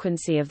resonant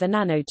frequency of the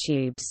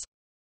nanotubes.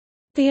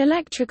 The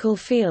electrical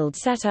field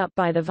set up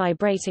by the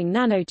vibrating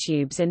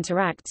nanotubes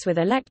interacts with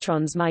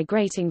electrons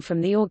migrating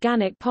from the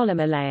organic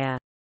polymer layer.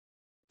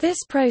 This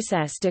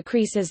process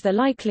decreases the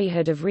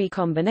likelihood of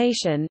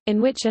recombination,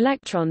 in which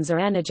electrons are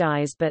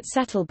energized but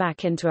settle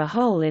back into a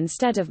hole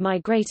instead of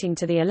migrating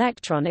to the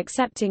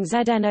electron-accepting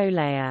ZNO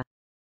layer.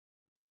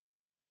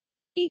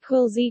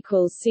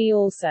 See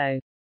also